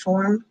MP3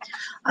 form,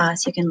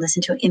 so you can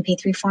listen to an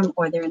MP3 form,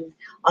 or they're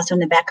also in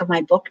the back of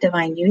my book,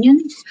 Divine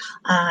Union,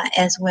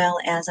 as well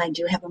as I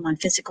do have them on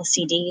physical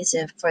CDs.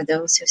 For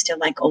those who still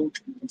like old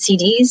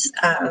CDs,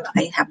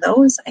 I have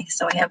those.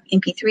 So I have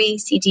MP3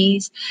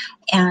 CDs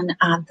and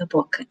the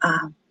book.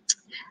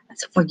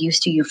 For use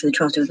to you for the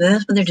 12 tools.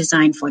 That's what they're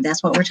designed for.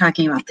 That's what we're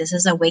talking about. This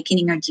is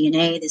awakening our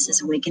DNA. This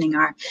is awakening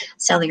our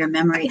cellular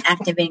memory,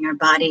 activating our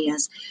body.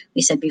 As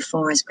we said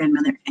before, as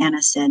Grandmother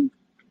Anna said,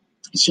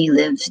 she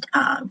lived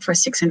for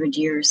 600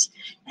 years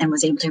and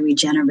was able to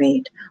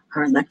regenerate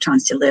her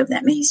electrons to live.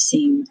 That may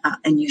seem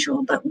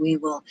unusual, but we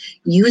will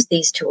use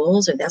these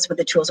tools, or that's what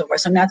the tools are for.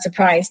 So I'm not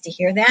surprised to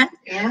hear that.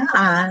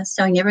 Yeah.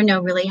 So you never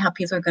know really how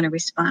people are going to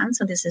respond.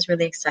 So this is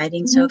really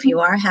exciting. So if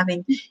you are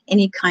having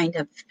any kind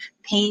of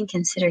pain,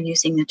 consider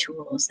using the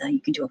tools.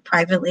 You can do it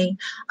privately.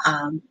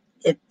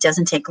 It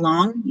doesn't take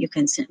long. You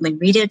can simply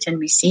read it and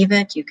receive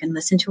it. You can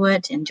listen to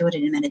it and do it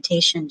in a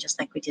meditation, just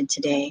like we did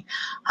today,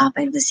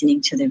 by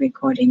listening to the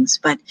recordings.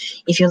 But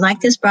if you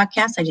like this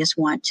broadcast, I just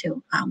want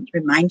to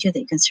remind you that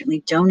you can certainly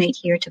donate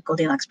here to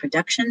Goldilocks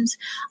Productions.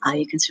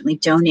 You can certainly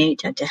donate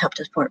to help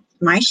to support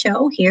my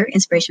show here,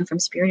 Inspiration from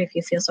Spirit, if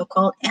you feel so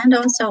called, and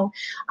also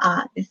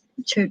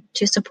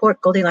to support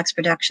Goldilocks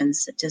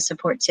Productions, to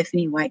support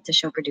Tiffany White, the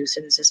show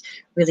producer. This is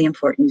really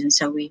important. And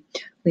so we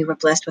were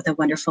blessed with a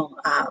wonderful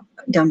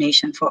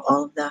donation for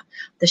all of the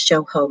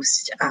show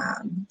hosts.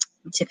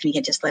 Tiffany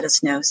had just let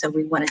us know. So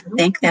we want to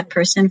thank that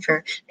person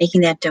for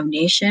making that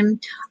donation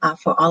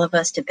for all of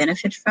us to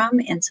benefit from.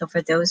 And so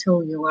for those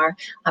who you are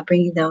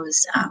bringing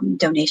those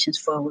donations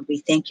forward, we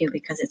thank you,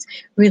 because it's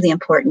really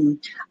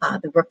important,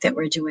 the work that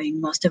we're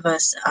doing. Most of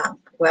us,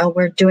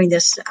 we're doing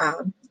this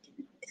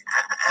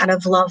out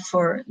of love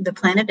for the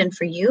planet and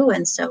for you,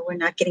 and so we're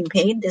not getting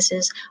paid. This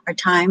is our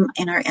time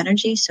and our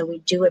energy, so we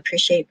do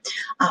appreciate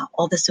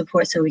all the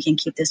support so we can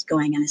keep this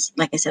going. And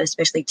like I said,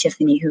 especially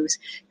Tiffany, who's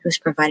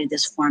provided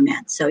this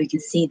format. So you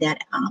can see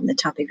that on the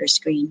top of your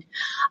screen.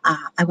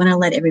 I want to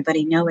let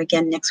everybody know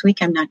again, next week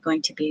I'm not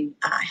going to be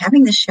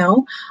having the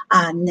show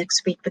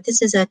next week, but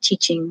this is a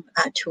teaching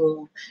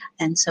tool,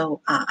 and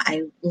so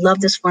I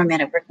love this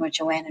format of working with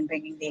Joanne and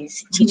bringing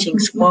these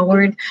teachings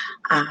forward.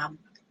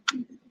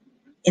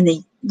 In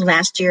the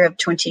last year of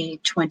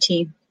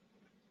 2020,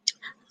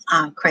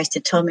 Christ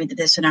had told me that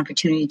there's an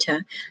opportunity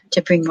to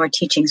bring more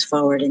teachings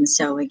forward. And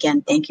so,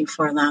 again, thank you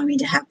for allowing me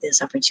to have this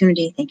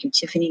opportunity. Thank you,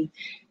 Tiffany.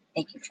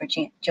 Thank you for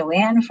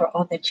Joanne for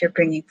all that you're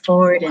bringing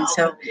forward. And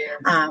so,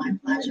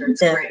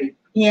 the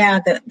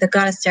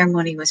goddess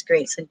ceremony was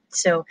great.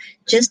 So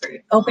just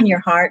open your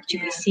heart to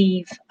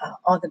receive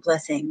all the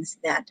blessings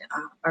that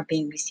are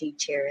being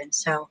received here. And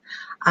so,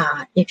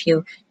 if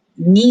you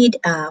need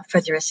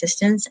further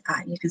assistance,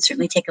 you can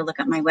certainly take a look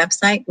at my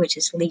website, which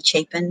is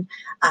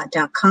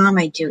leechapin.com.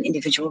 I do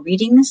individual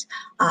readings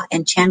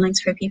and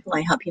channelings for people.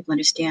 I help people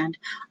understand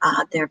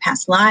their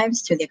past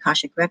lives through the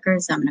Akashic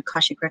Records. I'm an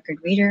Akashic Record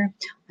reader.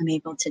 I'm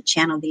able to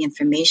channel the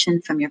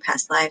information from your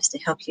past lives to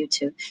help you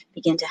to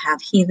begin to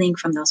have healing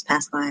from those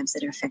past lives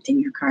that are affecting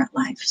your current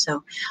life.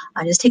 So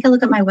just take a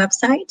look at my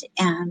website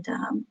and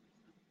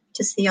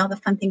just see all the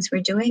fun things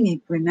we're doing.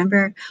 And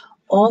remember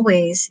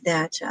always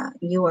that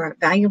you are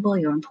valuable,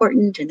 you're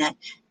important, and that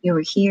you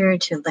are here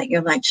to let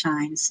your light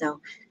shine.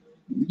 So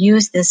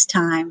use this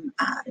time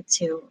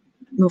to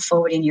move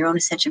forward in your own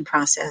ascension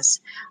process.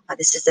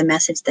 This is the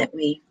message that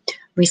we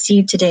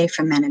received today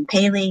from Manon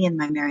Paley in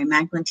my Mary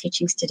Magdalene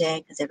teachings today,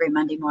 because every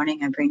Monday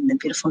morning I bring the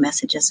beautiful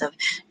messages of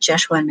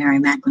Jeshua and Mary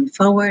Magdalene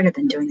forward. I've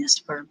been doing this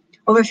for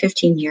over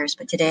 15 years,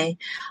 but today,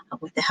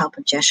 with the help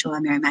of Jeshua,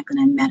 Mary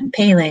Magdalene, and Manon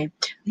Paley,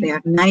 we are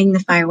igniting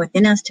the fire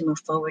within us to move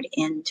forward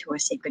into our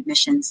sacred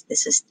missions.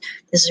 This is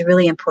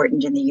really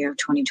important in the year of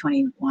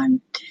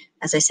 2021.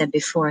 As I said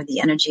before, the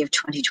energy of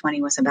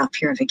 2020 was about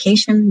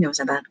purification. It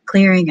was about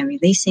clearing and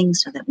releasing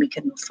so that we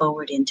could move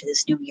forward into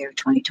this new year of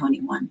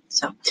 2021.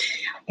 So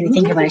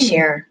anything you want to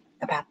share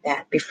about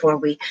that before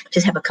we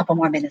just have a couple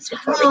more minutes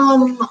before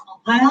we...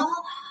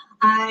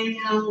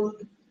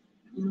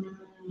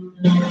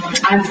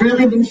 I've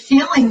really been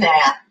feeling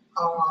that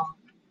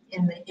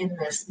in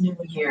this new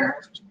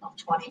year of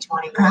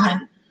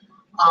 2021.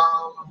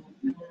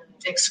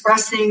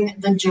 Expressing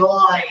the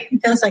joy.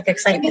 It feels like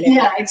excitement.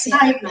 Yeah,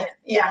 excitement.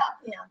 Yeah.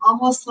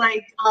 Almost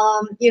like,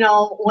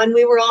 when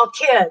we were all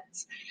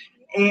kids.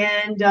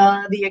 And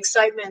the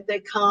excitement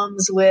that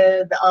comes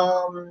with,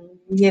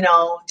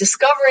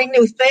 discovering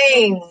new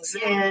things.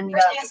 And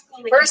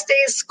first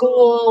day of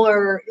school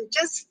or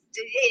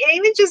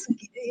even just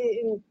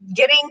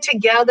getting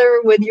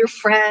together with your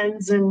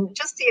friends and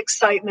just the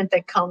excitement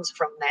that comes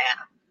from that.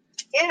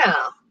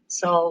 Yeah.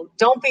 So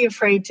don't be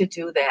afraid to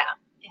do that.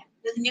 Yeah.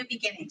 The new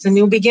beginnings. The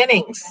new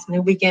beginnings. Yeah.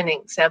 New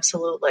beginnings.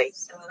 Absolutely.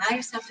 So allow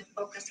yourself to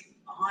focus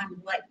on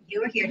what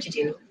you're here to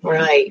do.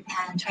 Right.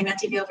 And try not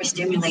to be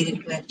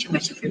overstimulated with too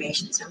much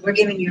information. So we're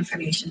giving you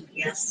information,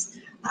 yes.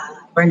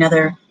 Or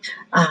another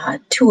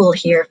tool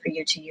here for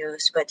you to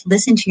use. But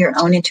listen to your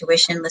own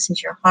intuition. Listen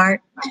to your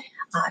heart.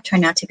 Try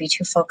not to be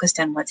too focused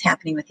on what's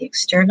happening with the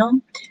external,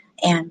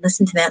 and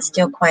listen to that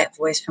still quiet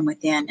voice from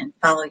within and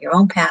follow your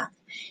own path.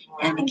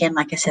 And again,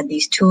 like I said,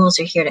 these tools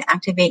are here to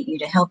activate you,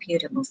 to help you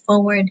to move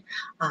forward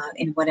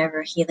in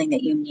whatever healing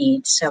that you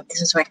need. So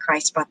this is why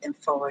Christ brought them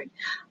forward.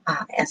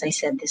 As I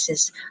said, this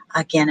is,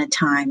 again, a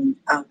time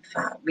of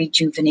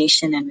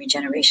rejuvenation and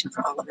regeneration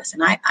for all of us.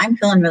 And I'm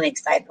feeling really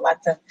excited.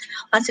 Lots of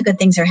good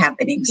things are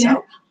happening.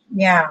 So.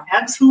 Yeah,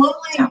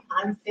 absolutely. So,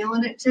 I'm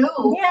feeling it too.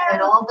 Yeah.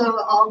 And all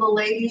the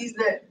ladies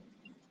that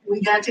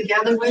we got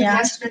together with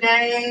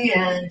yesterday,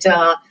 and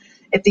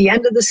at the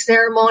end of the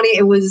ceremony,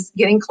 it was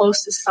getting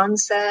close to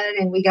sunset,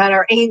 and we got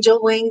our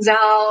angel wings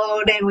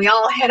out, and we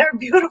all had our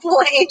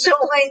beautiful angel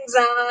wings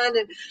on,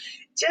 and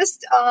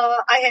just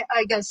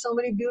I got so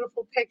many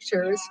beautiful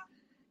pictures,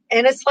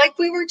 and it's like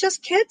we were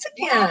just kids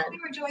again. Yeah, we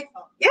were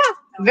joyful. Yeah,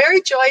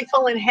 very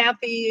joyful and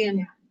happy,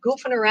 and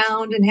goofing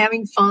around and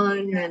having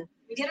fun, and.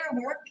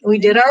 We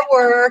did our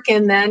work,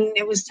 and then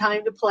it was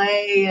time to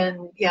play,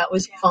 and it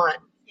was fun.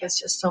 It's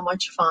just so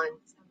much fun.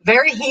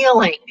 Very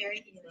healing.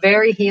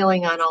 Very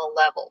healing on all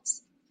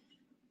levels.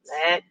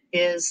 That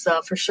is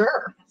for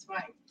sure. That's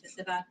right. It's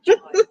about joy.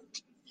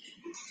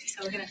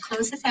 So we're going to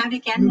close this out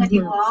again with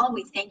you all.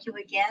 We thank you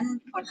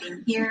again for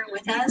being here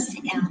with us,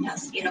 and I'll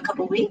see you in a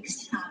couple of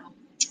weeks. And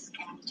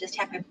just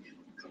have a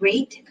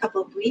great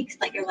couple of weeks.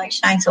 Let your light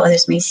shine so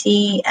others may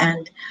see,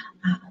 and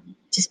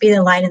just be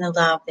the light and the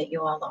love that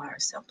you all are.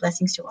 So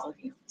blessings to all of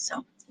you.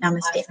 So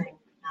namaste.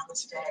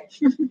 Namaste.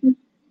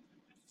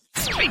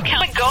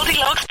 Become a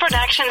Goldilocks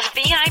Productions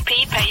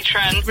VIP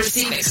patron.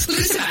 Receive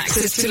exclusive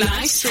access to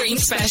live stream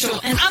special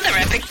and other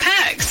epic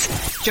perks.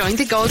 Join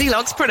the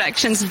Goldilocks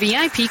Productions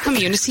VIP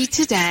community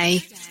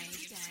today.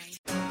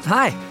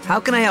 Hi,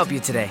 how can I help you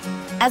today?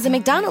 As a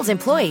McDonald's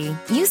employee,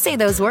 you say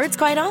those words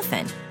quite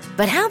often.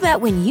 But how about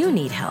when you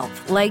need help,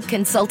 like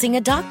consulting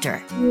a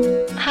doctor?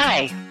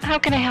 Hi, how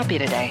can I help you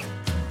today?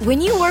 When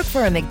you work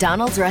for a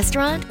McDonald's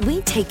restaurant,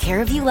 we take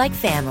care of you like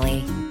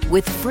family.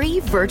 With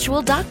free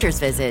virtual doctor's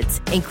visits,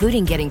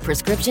 including getting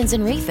prescriptions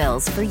and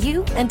refills for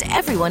you and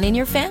everyone in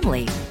your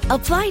family.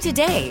 Apply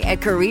today at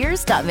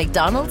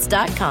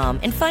careers.mcdonalds.com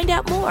and find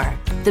out more.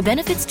 The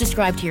benefits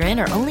described herein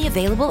are only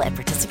available at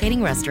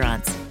participating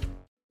restaurants.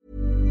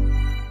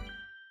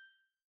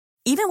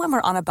 Even when we're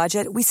on a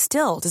budget, we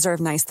still deserve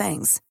nice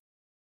things.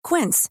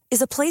 Quince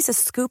is a place to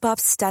scoop up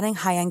stunning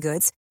high-end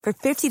goods for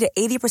 50 to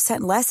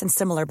 80% less than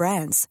similar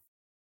brands.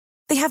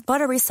 They have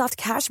buttery soft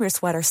cashmere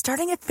sweaters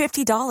starting at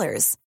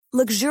 $50,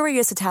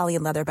 luxurious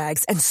Italian leather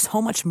bags, and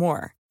so much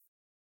more.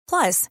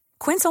 Plus,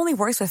 Quince only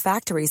works with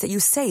factories that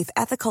use safe,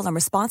 ethical, and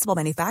responsible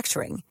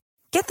manufacturing.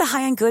 Get the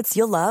high-end goods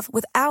you'll love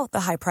without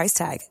the high price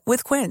tag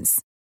with Quince.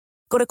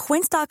 Go to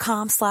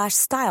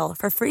quince.com/style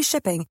for free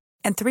shipping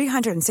and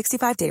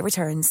 365-day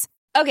returns.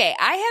 Okay,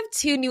 I have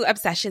two new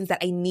obsessions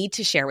that I need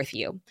to share with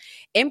you.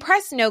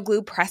 Impress No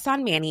Glue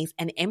Press-On Manis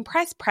and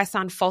Impress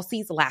Press-On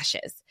Falsies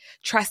Lashes.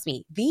 Trust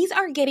me, these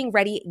are getting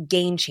ready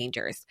game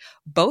changers.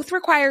 Both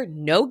require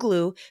no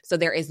glue, so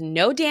there is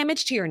no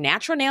damage to your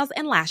natural nails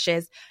and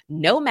lashes,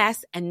 no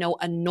mess, and no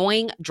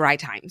annoying dry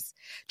times.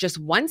 Just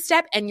one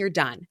step and you're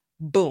done.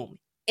 Boom.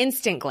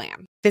 Instant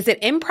glam.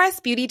 Visit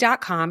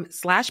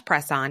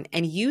impressbeauty.com/presson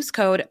and use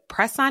code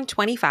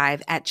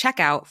PRESSON25 at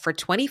checkout for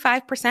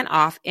 25%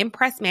 off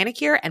Impress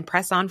Manicure and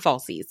Press-On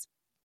Falsies.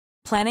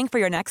 Planning for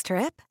your next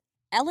trip?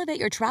 Elevate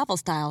your travel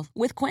style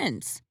with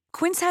Quince.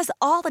 Quince has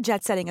all the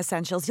jet-setting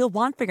essentials you'll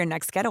want for your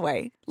next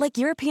getaway, like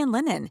European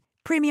linen,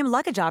 premium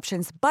luggage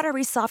options,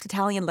 buttery soft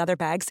Italian leather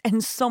bags,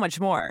 and so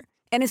much more.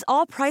 And is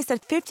all priced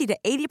at 50 to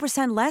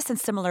 80% less than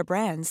similar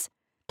brands.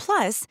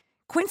 Plus,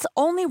 Quince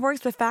only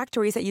works with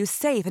factories that use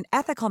safe and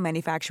ethical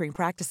manufacturing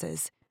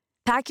practices.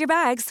 Pack your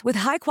bags with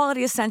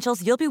high-quality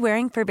essentials you'll be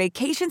wearing for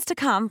vacations to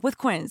come with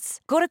Quince.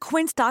 Go to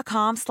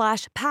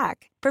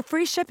quince.com/pack for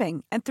free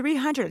shipping and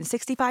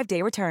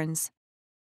 365-day returns.